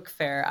the book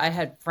fair, I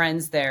had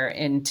friends there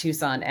in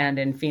Tucson and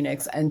in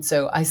Phoenix. And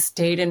so I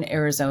stayed in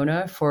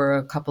Arizona for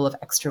a couple of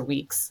extra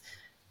weeks.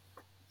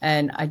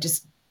 And I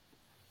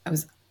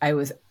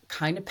was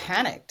kind of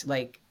panicked.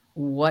 Like,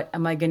 what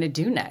am I going to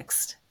do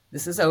next?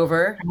 This is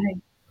over. Right.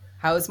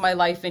 How is my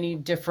life any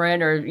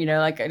different? Or, you know,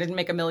 like I didn't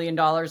make $1 million.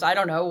 I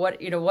don't know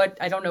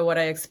I don't know what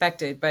I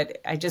expected, but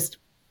I just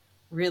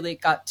really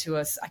I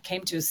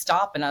came to a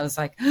stop and I was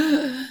like,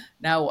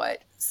 now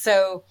what?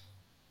 So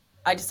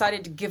I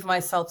decided to give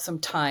myself some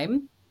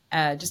time.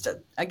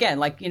 Again,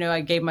 like, you know,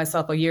 I gave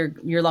myself a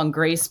year-long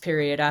grace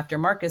period after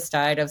Marcus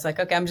died. I was like,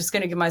 okay, I'm just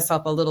going to give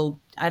myself a little,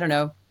 I don't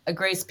know, a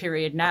grace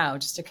period now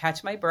just to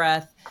catch my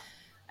breath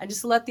and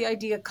just let the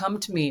idea come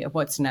to me of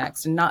what's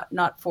next and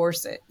not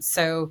force it.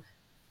 So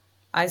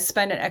I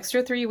spent an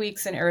extra 3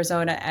 weeks in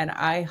Arizona and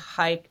I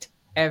hiked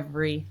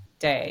every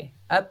day,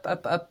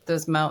 up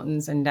those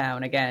mountains and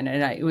down again.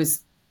 And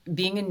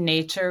being in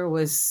nature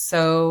was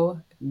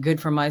so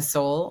good for my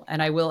soul.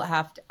 And I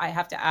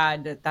have to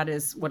add that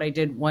is what I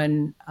did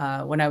when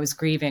I was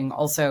grieving.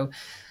 Also,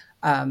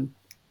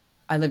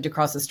 I lived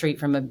across the street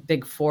from a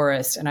big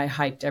forest and I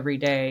hiked every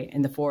day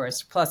in the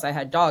forest. Plus I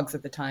had dogs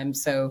at the time.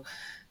 So,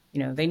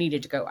 you know, they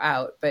needed to go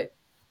out, but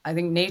I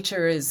think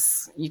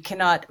you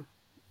cannot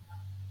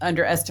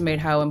underestimate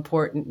how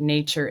important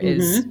nature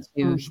is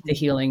to the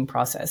healing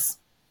process.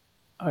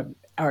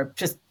 Or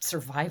just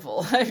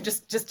survival,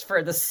 just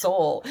for the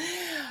soul.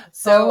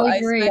 So I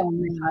agree on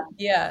that.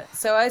 Yeah.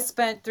 So I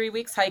spent 3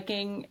 weeks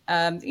hiking,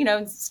 you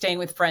know, staying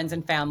with friends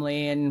and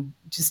family and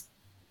just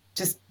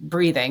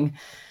breathing.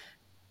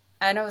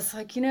 And I was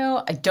like, you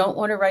know, I don't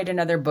want to write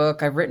another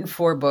book. I've written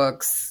 4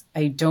 books.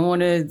 I don't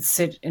want to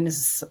sit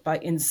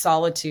in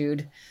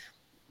solitude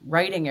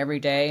writing every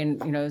day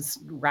and, you know,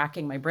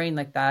 racking my brain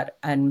like that.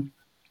 And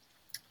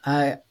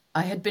I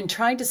had been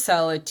trying to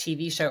sell a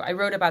TV show. I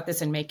wrote about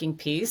this in Making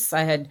Peace.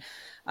 I had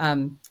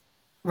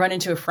run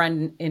into a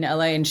friend in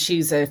LA and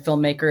she's a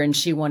filmmaker and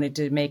she wanted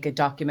to make a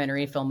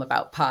documentary film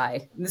about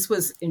pie. And this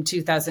was in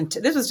 2002.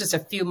 This was just a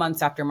few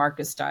months after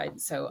Marcus died.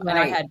 So right. And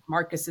I had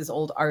Marcus's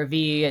old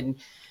RV and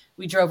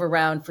we drove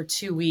around for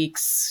 2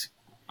 weeks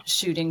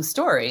shooting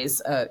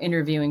stories,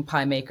 interviewing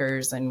pie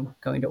makers and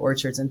going to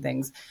orchards and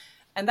things.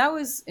 And that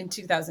was in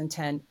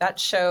 2010. That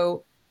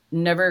show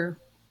never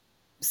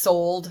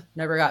sold,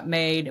 never got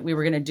made. We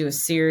were going to do a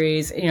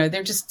series, you know,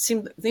 they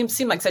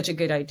seemed like such a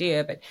good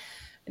idea, but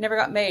it never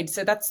got made.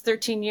 So that's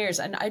 13 years.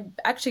 And I've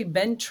actually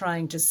been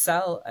trying to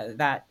sell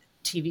that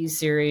TV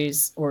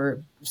series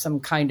or some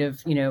kind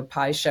of, you know,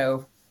 pie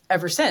show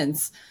ever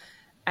since.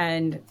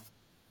 And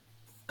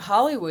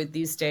Hollywood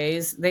these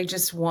days, they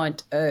just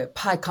want a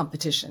pie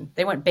competition.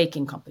 They want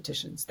baking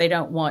competitions. They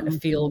don't want a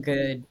feel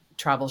good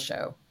travel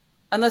show.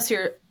 Unless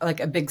you're like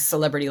a big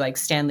celebrity like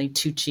Stanley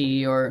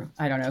Tucci or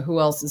I don't know who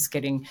else is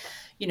getting,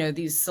 you know,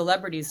 these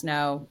celebrities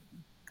now,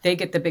 they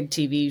get the big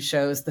TV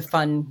shows, the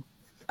fun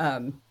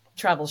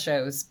travel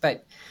shows,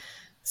 but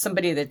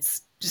somebody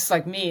that's just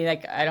like me,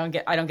 like I don't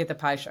get the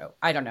pie show.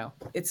 I don't know.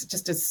 It's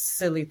just a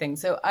silly thing.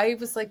 So I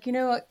was like, you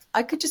know,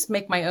 I could just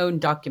make my own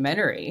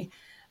documentary.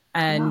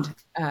 And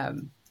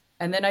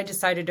then I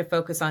decided to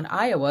focus on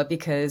Iowa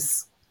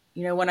because,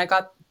 you know, when I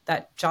got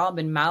that job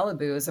in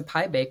Malibu as a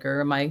pie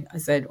baker, I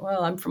said,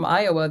 well, I'm from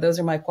Iowa. Those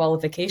are my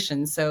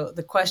qualifications. So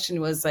the question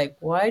was like,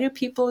 why do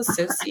people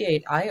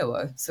associate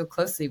Iowa so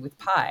closely with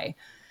pie?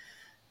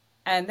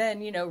 And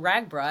then, you know,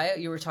 RAGBRAI,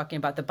 you were talking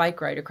about the bike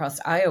ride across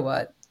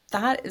Iowa.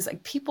 That is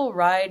like people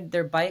ride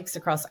their bikes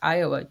across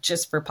Iowa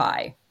just for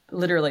pie.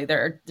 Literally,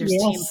 there's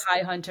Team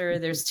Pie Hunter,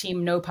 there's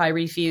Team No Pie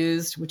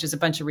Refused, which is a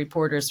bunch of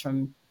reporters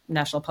from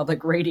National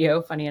Public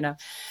Radio, funny enough.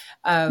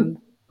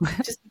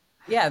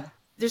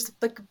 There's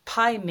like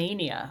pie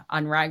mania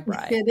on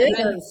RAGBRAI. It and is.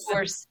 Then, of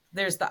course,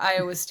 there's the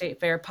Iowa State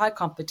Fair Pie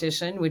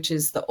Competition, which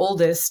is the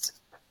oldest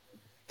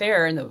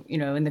fair in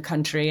the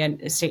country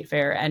and state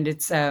fair. And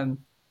it's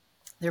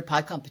their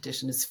pie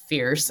competition is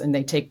fierce and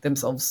they take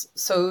themselves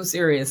so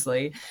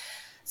seriously.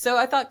 So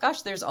I thought,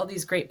 gosh, there's all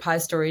these great pie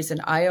stories in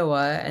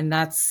Iowa, and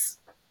that's,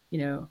 you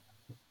know,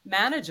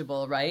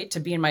 manageable, right? To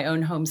be in my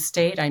own home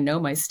state. I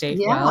know my state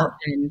well.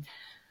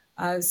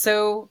 And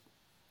so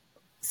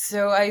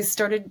I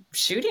started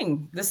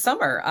shooting this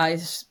summer.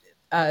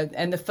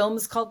 And the film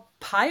is called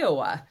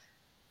Piowa.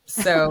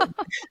 So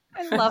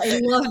I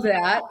love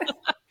that.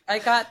 I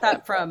got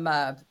that from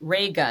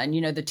Ray Gun,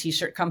 the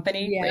t-shirt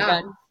company, Ray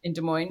Gun in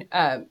Des Moines.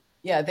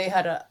 They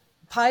had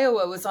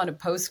Iowa was on a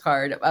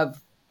postcard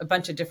of a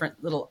bunch of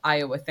different little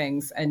Iowa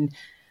things. And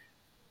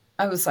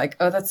I was like,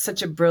 oh, that's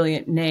such a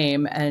brilliant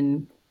name.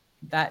 And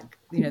that,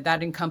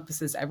 that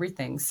encompasses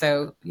everything.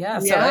 So, so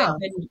I've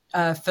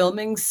been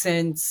filming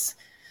since,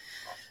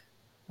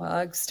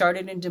 I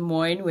started in Des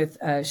Moines with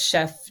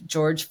Chef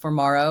George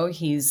Formaro.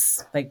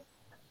 He's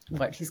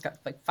he's got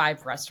like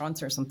 5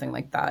 restaurants or something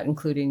like that,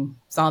 including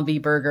Zombie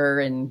Burger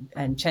and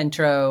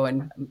Centro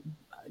and,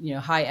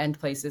 high end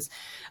places.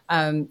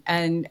 And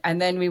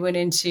then we went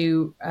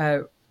into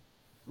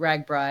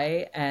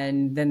RAGBRAI,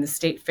 and then the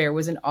state fair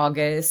was in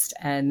August.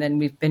 And then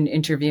we've been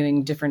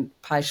interviewing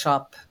different pie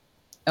shop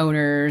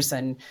owners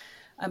and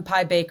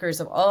pie bakers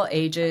of all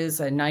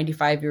ages. A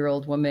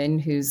 95-year-old woman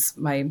who's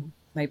my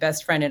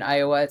best friend in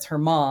Iowa. It's her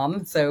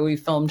mom. So we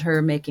filmed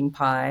her making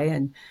pie.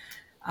 And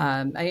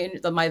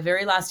my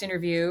very last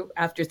interview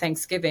after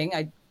Thanksgiving,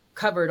 I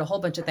covered a whole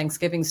bunch of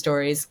Thanksgiving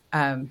stories.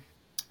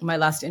 My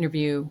last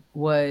interview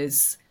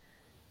was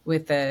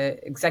with the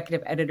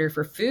executive editor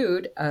for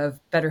food of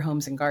Better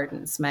Homes and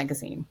Gardens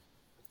magazine.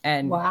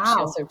 And she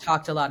also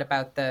talked a lot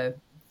about the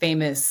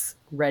famous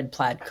Red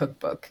Plaid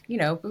cookbook,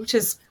 which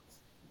has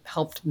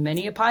helped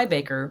many a pie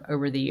baker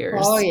over the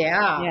years. Oh,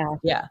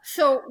 yeah.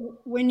 So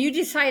when you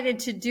decided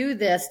to do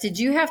this, did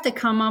you have to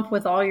come up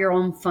with all your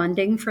own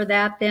funding for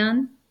that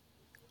then?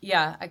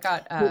 Yeah, I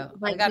got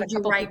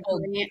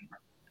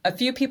a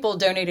few people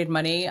donated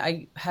money.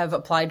 I have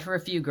applied for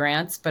a few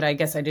grants, but I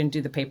guess I didn't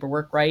do the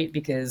paperwork right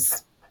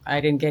because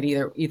I didn't get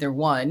either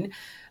one.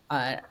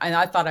 And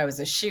I thought I was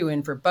a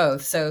shoo-in for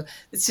both. So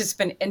it's just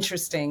been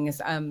interesting.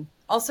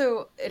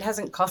 Also, it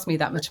hasn't cost me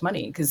that much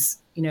money because,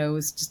 it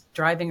was just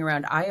driving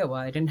around Iowa.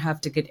 I didn't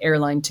have to get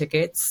airline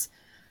tickets.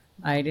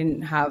 I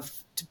didn't have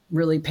to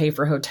really pay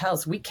for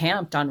hotels. We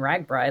camped on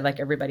RAGBRAI like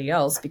everybody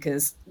else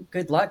because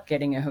good luck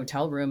getting a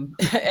hotel room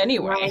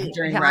anyway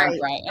during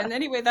RAGBRAI. And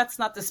anyway, that's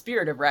not the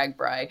spirit of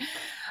RAGBRAI.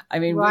 I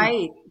mean,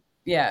 we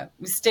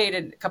stayed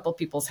at a couple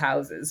people's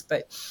houses,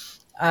 but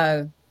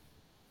I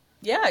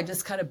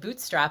just kind of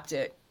bootstrapped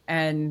it,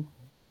 and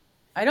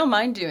I don't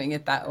mind doing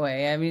it that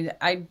way. I mean,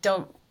 I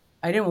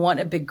didn't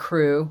want a big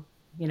crew.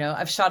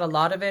 I've shot a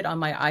lot of it on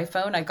my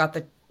iPhone. I got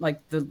the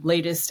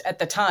latest at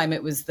the time.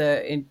 It was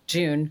in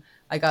June.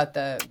 I got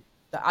the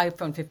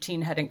iPhone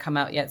 15 hadn't come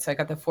out yet. So I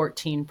got the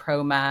 14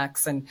 Pro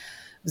Max, and it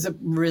was a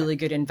really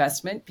good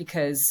investment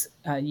because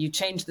you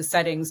change the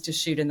settings to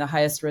shoot in the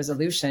highest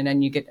resolution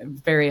and you get a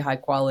very high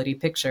quality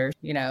picture,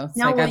 Now,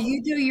 will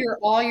you do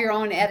all your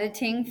own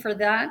editing for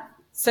that?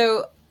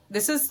 So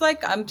this is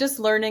I'm just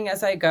learning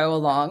as I go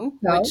along,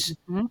 which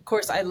of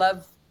course I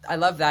love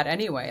that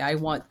anyway. I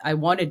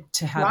wanted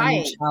to have a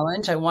new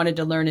challenge. I wanted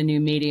to learn a new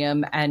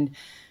medium, and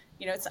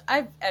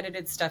I've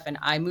edited stuff in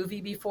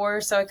iMovie before,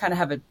 so I kind of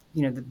have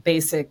the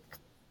basic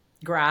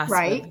grasp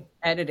of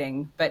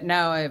editing. But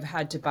now I've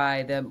had to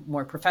buy the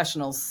more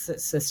professional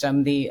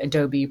system, the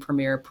Adobe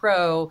Premiere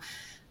Pro,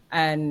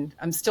 and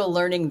I'm still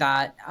learning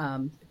that.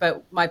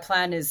 But my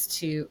plan is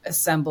to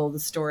assemble the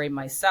story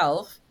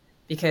myself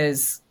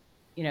because,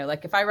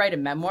 if I write a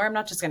memoir, I'm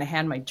not just going to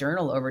hand my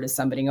journal over to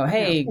somebody and go,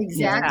 hey,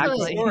 get a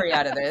story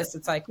out of this.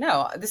 It's like,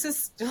 no, this is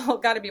still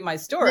got to be my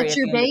story. It's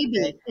your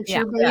baby. It's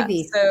your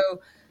baby.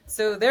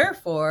 So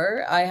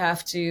therefore, I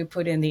have to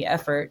put in the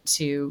effort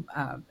to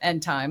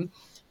and time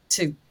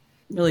to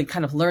really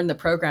kind of learn the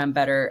program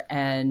better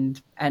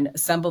and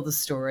assemble the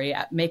story,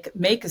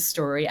 make a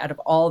story out of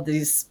all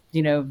these,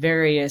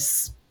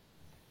 various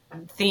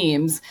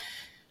themes,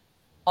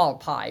 all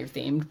pie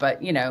themed,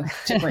 but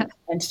different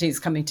entities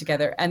coming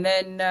together. And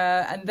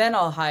then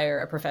I'll hire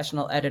a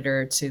professional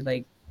editor to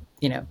make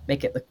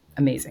it look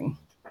amazing.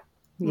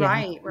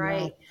 Yeah.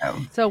 Right.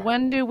 So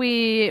when do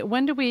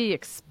we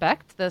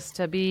expect this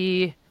to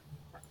be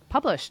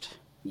published?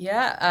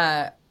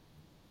 Yeah.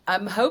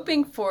 I'm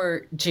hoping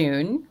for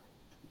June.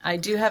 I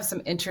do have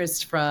some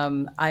interest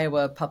from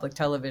Iowa Public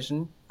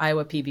Television,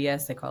 Iowa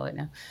PBS, they call it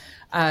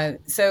now.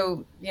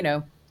 So,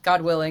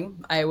 God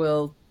willing, I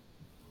will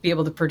be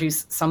able to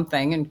produce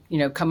something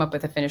and, come up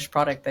with a finished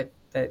product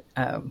that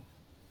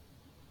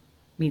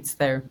meets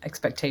their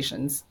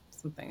expectations.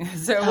 Something.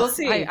 So we'll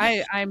see.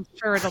 I'm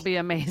sure it'll be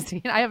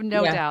amazing. I have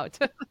no doubt.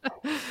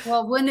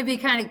 Well, wouldn't it be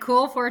kind of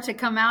cool for it to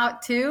come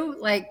out too,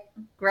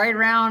 right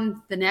around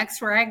the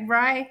next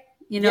RAGBRAI?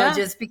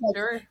 Just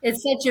because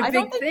it's such a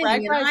big thing.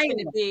 RAGBRAI is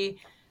going to be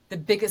the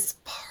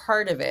biggest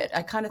part of it.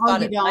 I kind of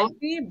thought it might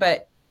be,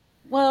 but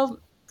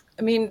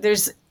I mean,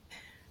 there's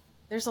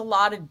a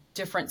lot of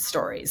different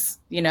stories,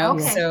 Okay.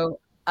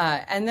 So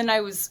and then I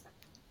was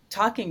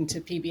talking to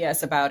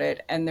PBS about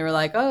it, and they were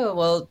like, oh,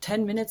 well,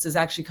 10 minutes is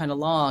actually kind of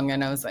long.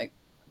 And I was like,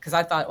 because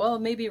I thought, well,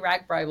 maybe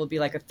RAGBRAI will be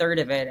like a third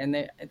of it.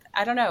 And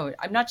I don't know.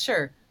 I'm not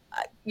sure.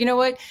 You know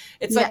what?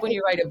 It's like when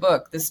you write a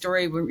book, the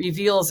story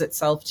reveals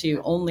itself to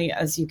you only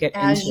as you get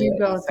into it. As you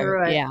go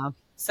through it. Yeah.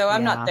 So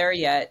I'm not there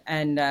yet.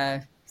 And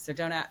So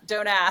don't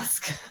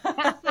ask.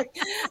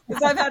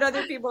 Because I've had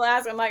other people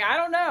ask. I'm like, I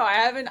don't know. I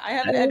haven't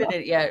edited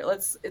it yet.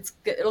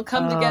 It'll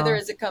come together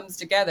as it comes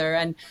together.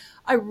 And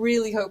I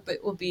really hope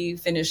it will be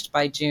finished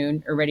by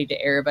June or ready to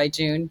air by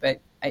June.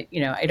 But I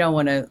don't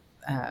want to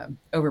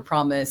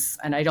overpromise,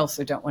 and I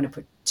also don't want to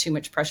put too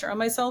much pressure on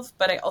myself.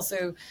 But I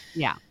also,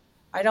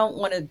 I don't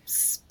want to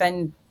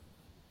spend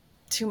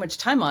too much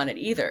time on it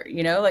either.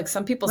 Like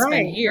some people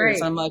spend years.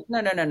 Right. I'm like, no.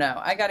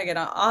 I got to get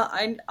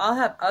on. I'll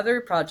have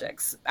other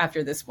projects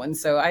after this one.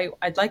 So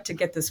I'd like to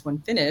get this one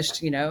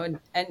finished,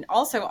 and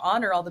also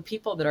honor all the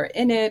people that are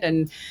in it.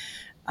 And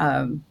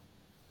I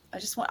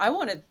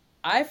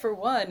for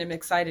one am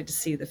excited to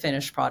see the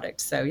finished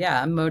product. So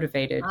yeah, I'm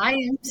motivated. I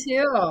am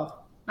too.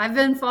 I've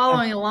been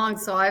following along,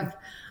 so I've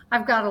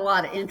got a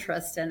lot of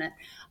interest in it.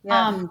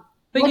 Yeah.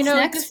 But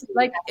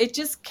it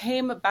just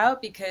came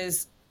about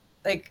because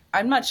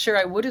I'm not sure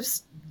I would have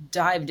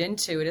dived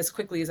into it as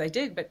quickly as I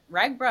did, but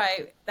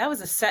RAGBRAI, that was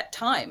a set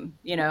time,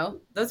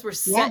 those were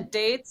set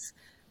dates,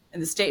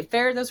 and the state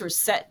fair, those were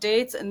set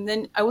dates. And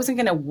then I wasn't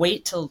going to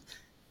wait till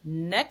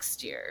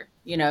next year,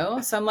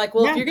 So I'm like,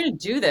 well, if you're going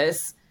to do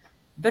this,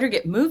 better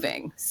get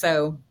moving.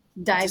 So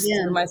dive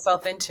in. Threw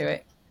myself into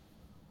it.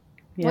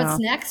 Yeah. What's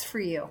next for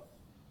you?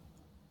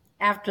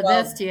 After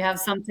this, do you have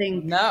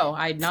something? No,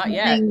 not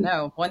yet.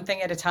 No, one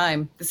thing at a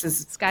time.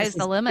 Sky's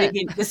the limit.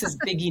 This is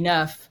big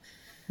enough.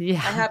 Yeah.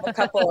 I have a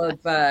couple of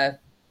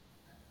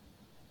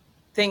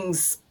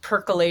things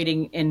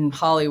percolating in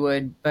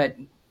Hollywood, but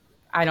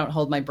I don't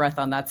hold my breath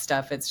on that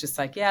stuff. It's just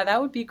like,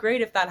 that would be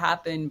great if that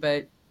happened,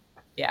 but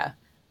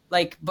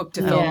like book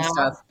to film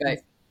stuff.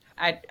 But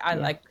I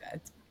like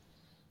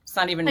it's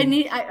not even.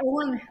 I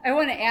want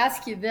to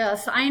ask you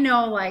this. I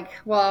know,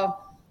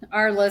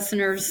 our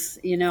listeners,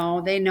 they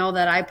know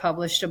that I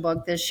published a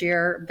book this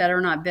year, Better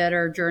Not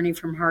Bitter: Journey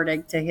from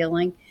Heartache to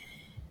Healing,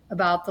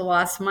 about the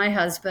loss of my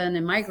husband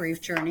and my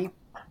grief journey.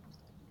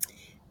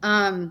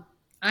 I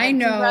know.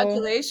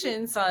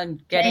 Congratulations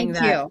on getting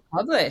that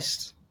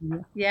published.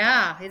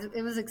 Yeah,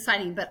 it was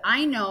exciting. But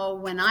I know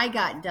when I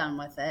got done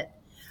with it,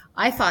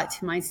 I thought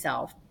to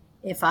myself,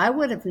 if I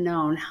would have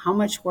known how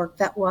much work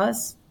that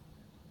was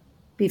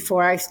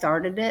before I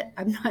started it,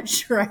 I'm not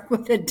sure I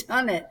would have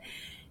done it.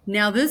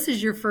 Now, this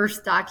is your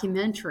first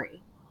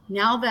documentary.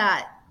 Now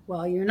that,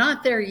 you're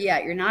not there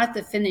yet. You're not at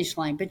the finish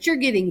line, but you're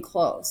getting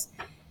close.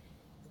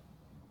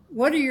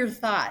 What are your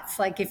thoughts?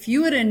 If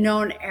you would have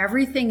known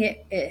everything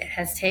it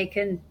has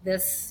taken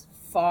this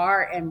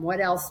far and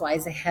what else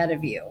lies ahead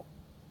of you,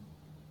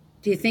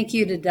 do you think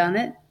you'd have done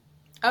it?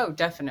 Oh,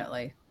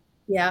 definitely.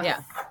 Yeah.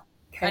 Yeah.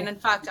 Okay. And in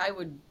fact, I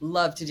would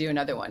love to do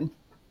another one.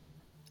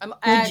 I'm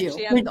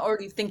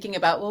already thinking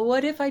about,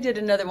 what if I did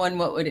another one?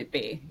 What would it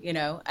be?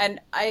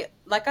 And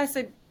like I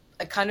said,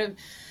 I kind of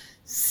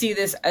see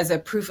this as a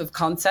proof of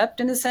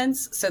concept in a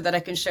sense, so that I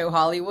can show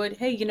Hollywood,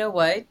 hey, you know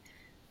what?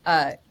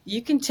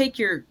 You can take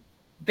your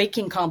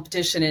baking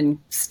competition and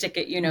stick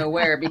it,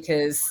 where,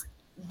 because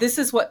this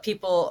is what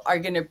people are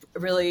going to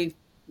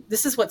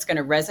this is what's going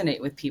to resonate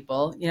with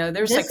people.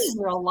 This is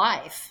real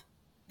life.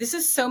 This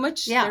is so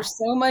much, there's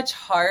so much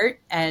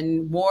heart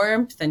and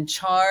warmth and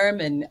charm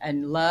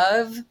and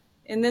love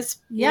in this,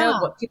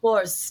 what people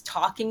are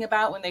talking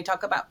about when they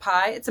talk about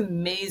pie. It's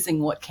amazing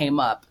what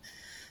came up.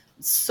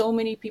 So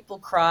many people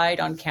cried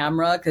on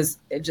camera because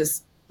it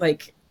just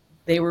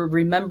they were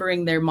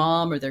remembering their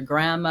mom or their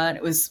grandma. And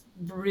it was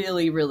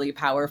really, really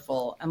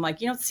powerful. I'm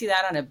like, you don't see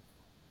that on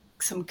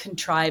some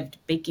contrived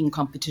baking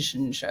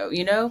competition show,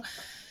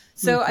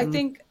 So I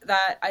think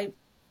that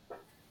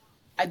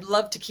I'd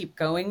love to keep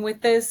going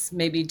with this,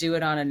 maybe do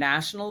it on a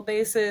national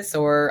basis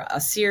or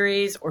a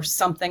series or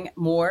something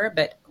more,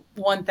 but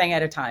one thing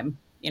at a time,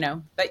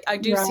 but I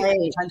do see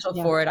the potential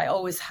for it. I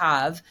always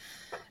have.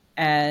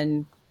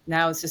 And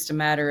now it's just a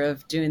matter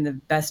of doing the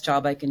best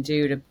job I can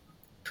do to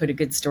put a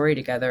good story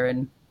together.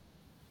 And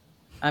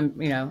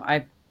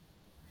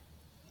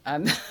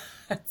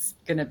it's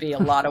going to be a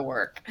lot of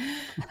work.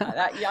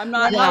 I'm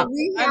not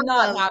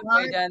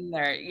halfway done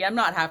there. I'm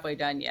not halfway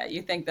done yet.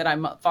 You think that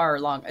I'm far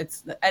along.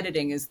 The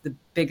editing is the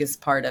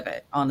biggest part of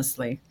it,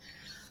 honestly.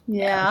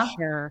 Yeah.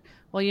 Sure.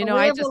 Well, we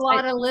have a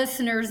lot of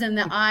listeners in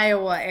the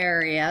Iowa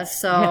area,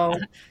 so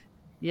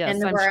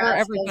yes, I'm sure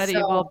everybody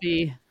will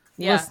be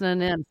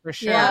listening in for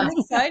sure. Yeah, I'm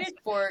excited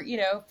for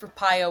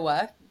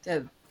Iowa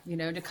to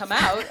come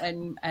out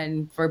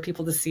and for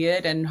people to see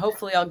it, and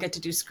hopefully I'll get to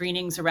do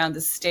screenings around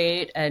the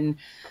state. And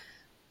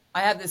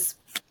I have this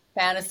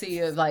fantasy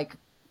of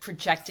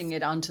projecting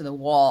it onto the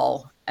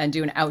wall and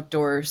do an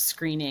outdoor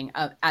screening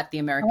at the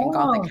American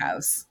Gothic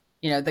House.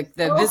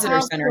 The visitor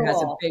center has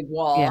a big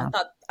wall. Yeah.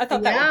 I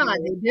thought that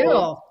would be really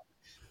cool.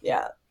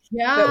 Yeah.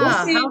 Yeah.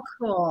 How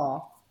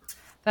cool.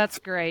 That's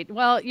great.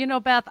 Well,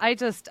 Beth, I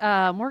just,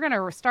 we're going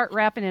to start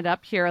wrapping it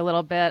up here a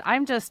little bit.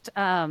 I'm just,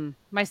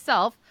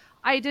 myself,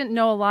 I didn't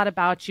know a lot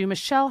about you.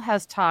 Michelle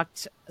has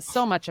talked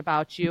so much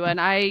about you, and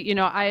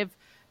I've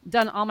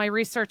done all my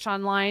research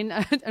online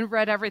and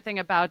read everything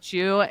about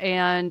you.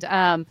 And,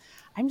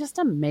 I'm just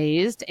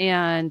amazed,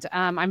 and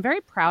I'm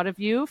very proud of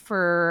you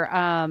for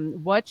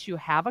what you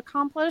have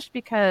accomplished,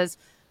 because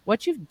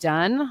what you've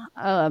done,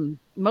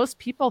 most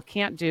people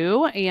can't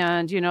do.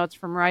 And, it's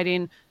from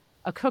writing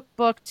a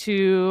cookbook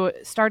to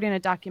starting a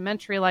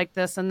documentary like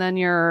this. And then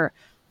your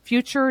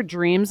future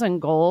dreams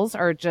and goals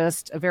are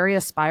just very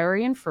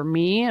aspiring for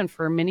me and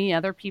for many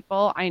other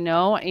people I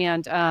know.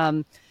 And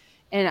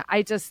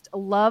I just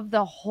love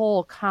the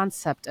whole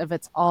concept of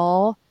it's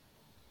all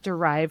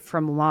derived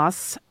from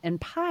loss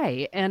and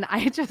pie. And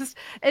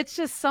it's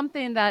just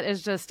something that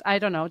is just, I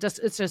don't know,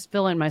 it's just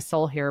filling my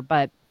soul here.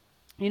 But,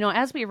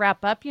 as we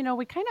wrap up,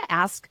 we kind of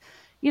ask,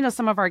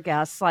 some of our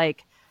guests,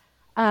 like,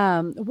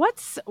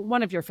 what's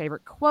one of your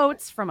favorite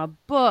quotes from a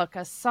book,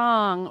 a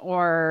song,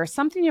 or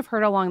something you've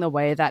heard along the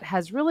way that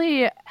has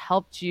really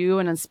helped you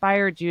and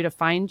inspired you to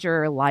find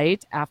your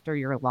light after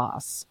your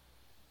loss?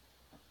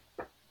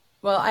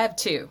 Well, I have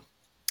two.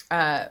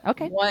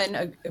 Okay. One,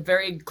 a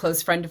very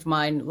close friend of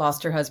mine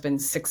lost her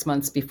husband 6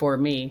 months before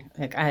me.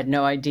 Like, I had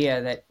no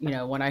idea that,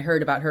 when I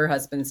heard about her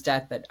husband's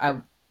death, that I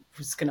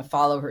was going to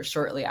follow her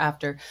shortly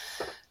after.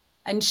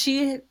 And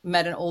she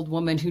met an old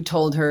woman who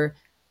told her,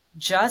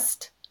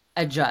 just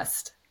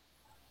adjust.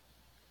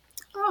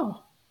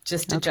 Oh,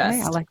 just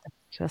adjust. I like that.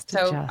 Just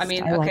so, adjust. I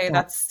mean, okay,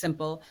 that's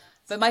simple.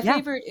 But my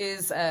favorite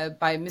is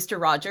by Mr.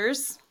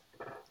 Rogers.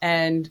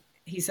 And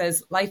he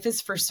says, life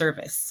is for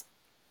service.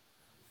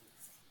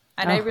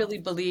 And I really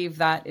believe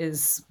that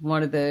is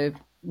one of the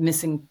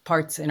missing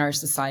parts in our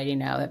society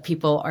now, that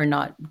people are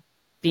not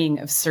being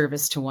of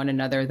service to one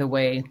another the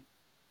way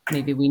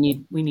maybe we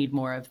need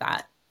more of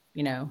that,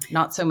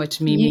 not so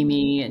much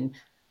me and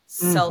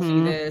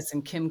selfie this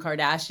and Kim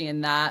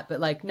Kardashian that, but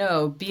like,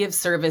 no, be of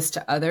service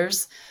to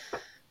others.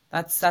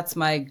 I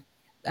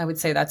would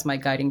say that's my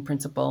guiding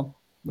principle,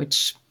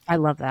 which I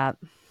love that.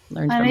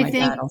 Learned from my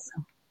dad also.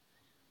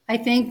 I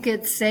think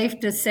it's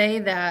safe to say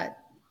that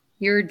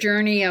your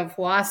journey of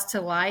loss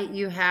to light,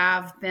 you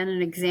have been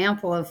an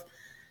example of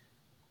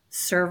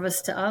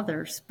service to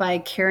others by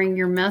carrying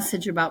your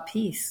message about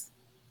peace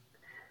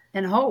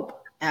and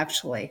hope,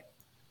 actually.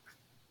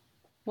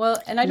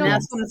 Well, and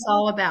that's what it's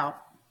all about.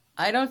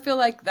 I don't feel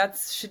like that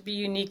should be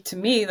unique to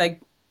me.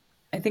 Like,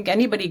 I think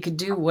anybody could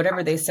do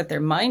whatever they set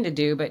their mind to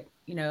do, but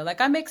like,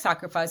 I make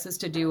sacrifices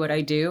to do what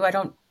I do. I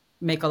don't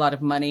make a lot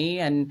of money,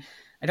 and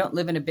I don't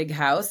live in a big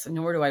house,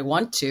 nor do I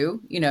want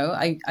to.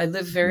 I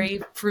live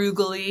very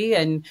frugally,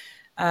 and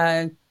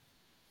I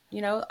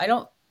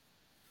don't.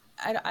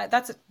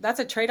 That's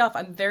a trade-off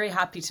I'm very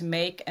happy to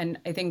make, and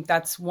I think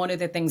that's one of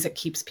the things that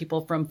keeps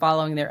people from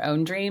following their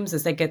own dreams,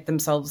 is they get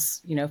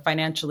themselves,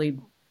 financially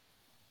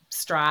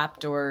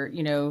strapped, or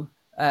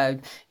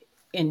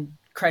in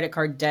credit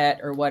card debt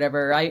or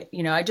whatever.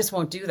 I just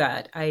won't do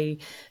that.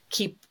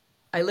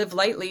 I live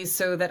lightly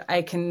so that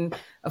I can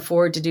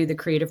afford to do the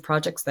creative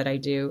projects that I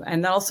do.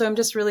 And also, I'm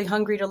just really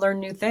hungry to learn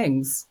new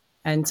things.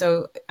 And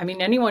so, I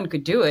mean, anyone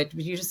could do it,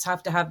 but you just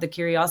have to have the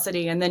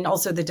curiosity, and then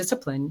also the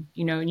discipline,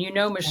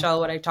 and Michelle,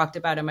 what I talked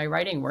about in my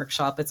writing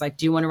workshop. It's like,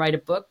 do you want to write a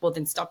book? Well,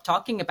 then stop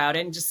talking about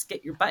it and just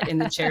get your butt in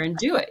the chair and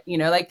do it.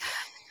 Like,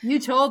 you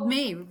told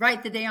me,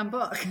 write the damn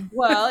book.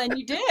 Well, and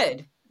you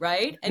did.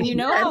 Right. And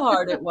how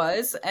hard it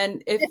was.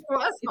 And if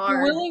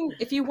you're willing,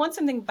 if you want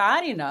something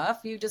bad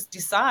enough, you just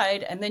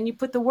decide, and then you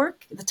put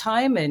the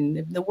time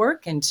and the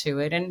work into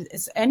it. And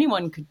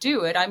anyone could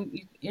do it.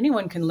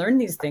 Anyone can learn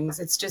these things.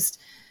 It's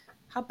just,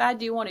 how bad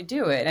do you want to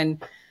do it?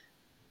 And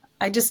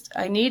I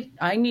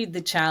need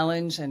the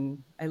challenge,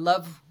 and I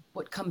love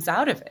what comes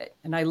out of it.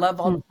 And I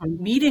love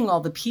meeting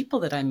all the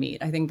people that I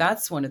meet. I think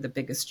that's one of the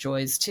biggest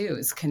joys too,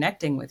 is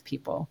connecting with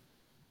people.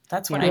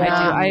 That's when I'm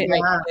in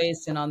the right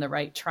place and on the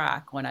right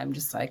track, when I'm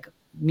just like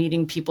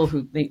meeting people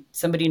who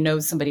somebody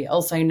knows somebody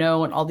else I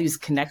know, and all these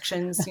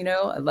connections,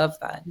 I love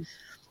that.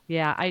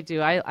 Yeah, I do.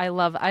 I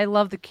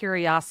love the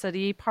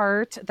curiosity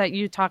part that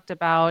you talked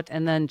about,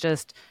 and then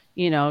just,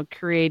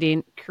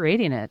 creating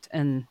it.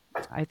 And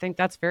I think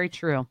that's very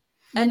true.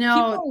 And people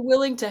are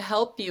willing to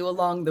help you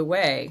along the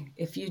way.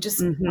 If you just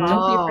don't be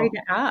afraid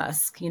to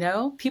ask,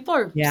 people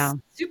are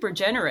super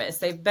generous.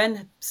 They've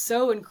been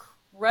so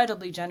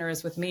incredibly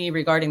generous with me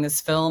regarding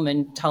this film,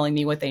 and telling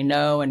me what they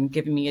know and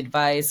giving me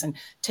advice, and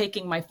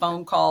taking my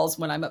phone calls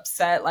when I'm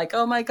upset, like,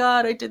 oh my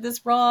God, I did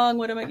this wrong.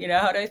 What am I,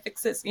 how do I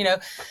fix this?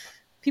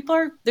 People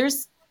are,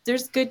 there's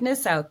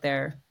goodness out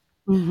there.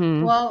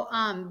 Mm-hmm. Well,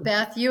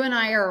 Beth, you and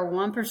I are a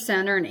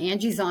 1%er, and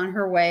Angie's on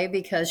her way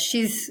because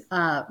she's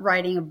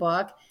writing a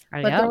book.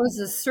 But there was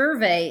a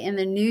survey in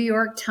the New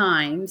York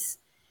Times,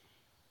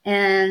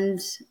 and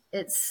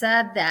it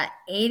said that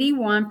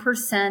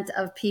 81%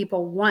 of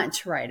people want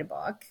to write a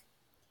book.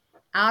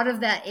 Out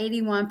of that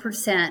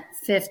 81%,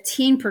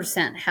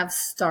 15% have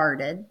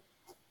started.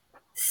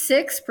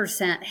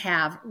 6%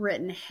 have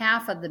written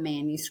half of the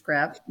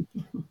manuscript.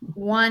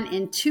 1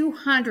 in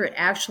 200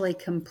 actually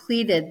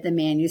completed the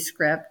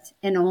manuscript,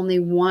 and only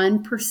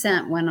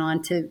 1% went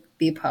on to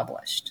be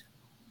published.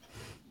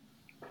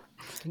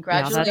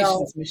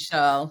 Congratulations,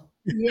 Michelle.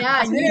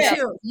 Yeah, you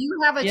too.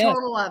 You have a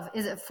total of,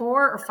 is it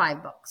 4 or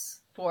 5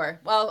 books?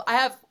 4. Well,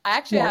 I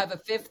actually have a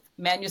 5th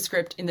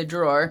manuscript in the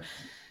drawer.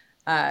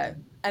 But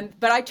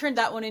I turned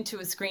that one into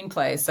a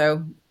screenplay.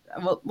 So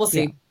we'll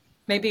see.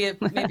 Maybe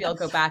I'll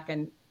go back,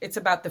 and it's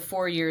about the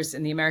 4 years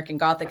in the American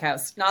Gothic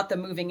house, not the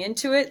moving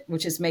into it,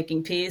 which is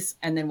making peace,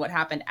 and then what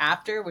happened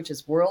after, which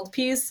is world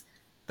peace.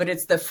 But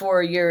it's the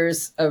 4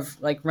 years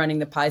of like running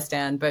the pie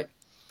stand. But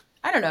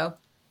I don't know.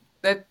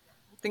 I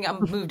think I'm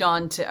moved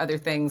on to other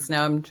things.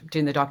 Now I'm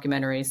doing the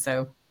documentary.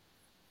 So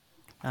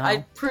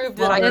I proved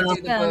that I could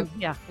do the book.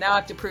 Yeah. Now I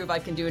have to prove I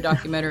can do a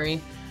documentary.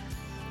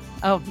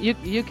 Oh,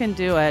 you can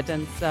do it.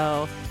 And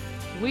so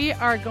we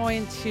are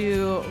going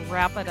to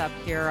wrap it up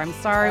here. I'm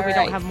sorry we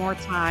don't have more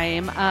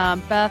time.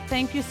 Beth,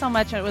 thank you so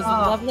much. It was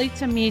lovely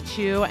to meet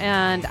you,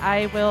 and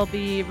I will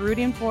be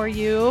rooting for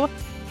you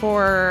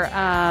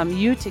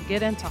you to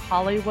get into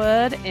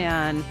Hollywood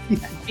and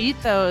beat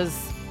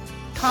those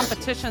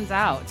competitions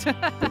out.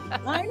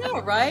 I know,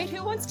 right?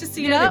 Who wants to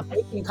see a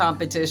baking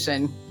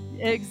competition?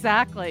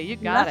 Exactly. You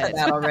got Enough it. of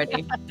that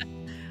already.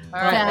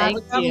 All right.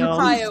 Thank you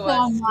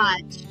so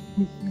much.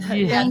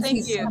 Yeah,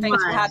 thank you.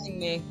 Thanks for having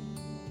me.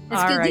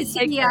 It's good to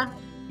see you.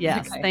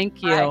 Yes,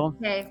 thank you.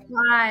 Okay,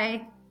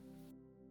 bye.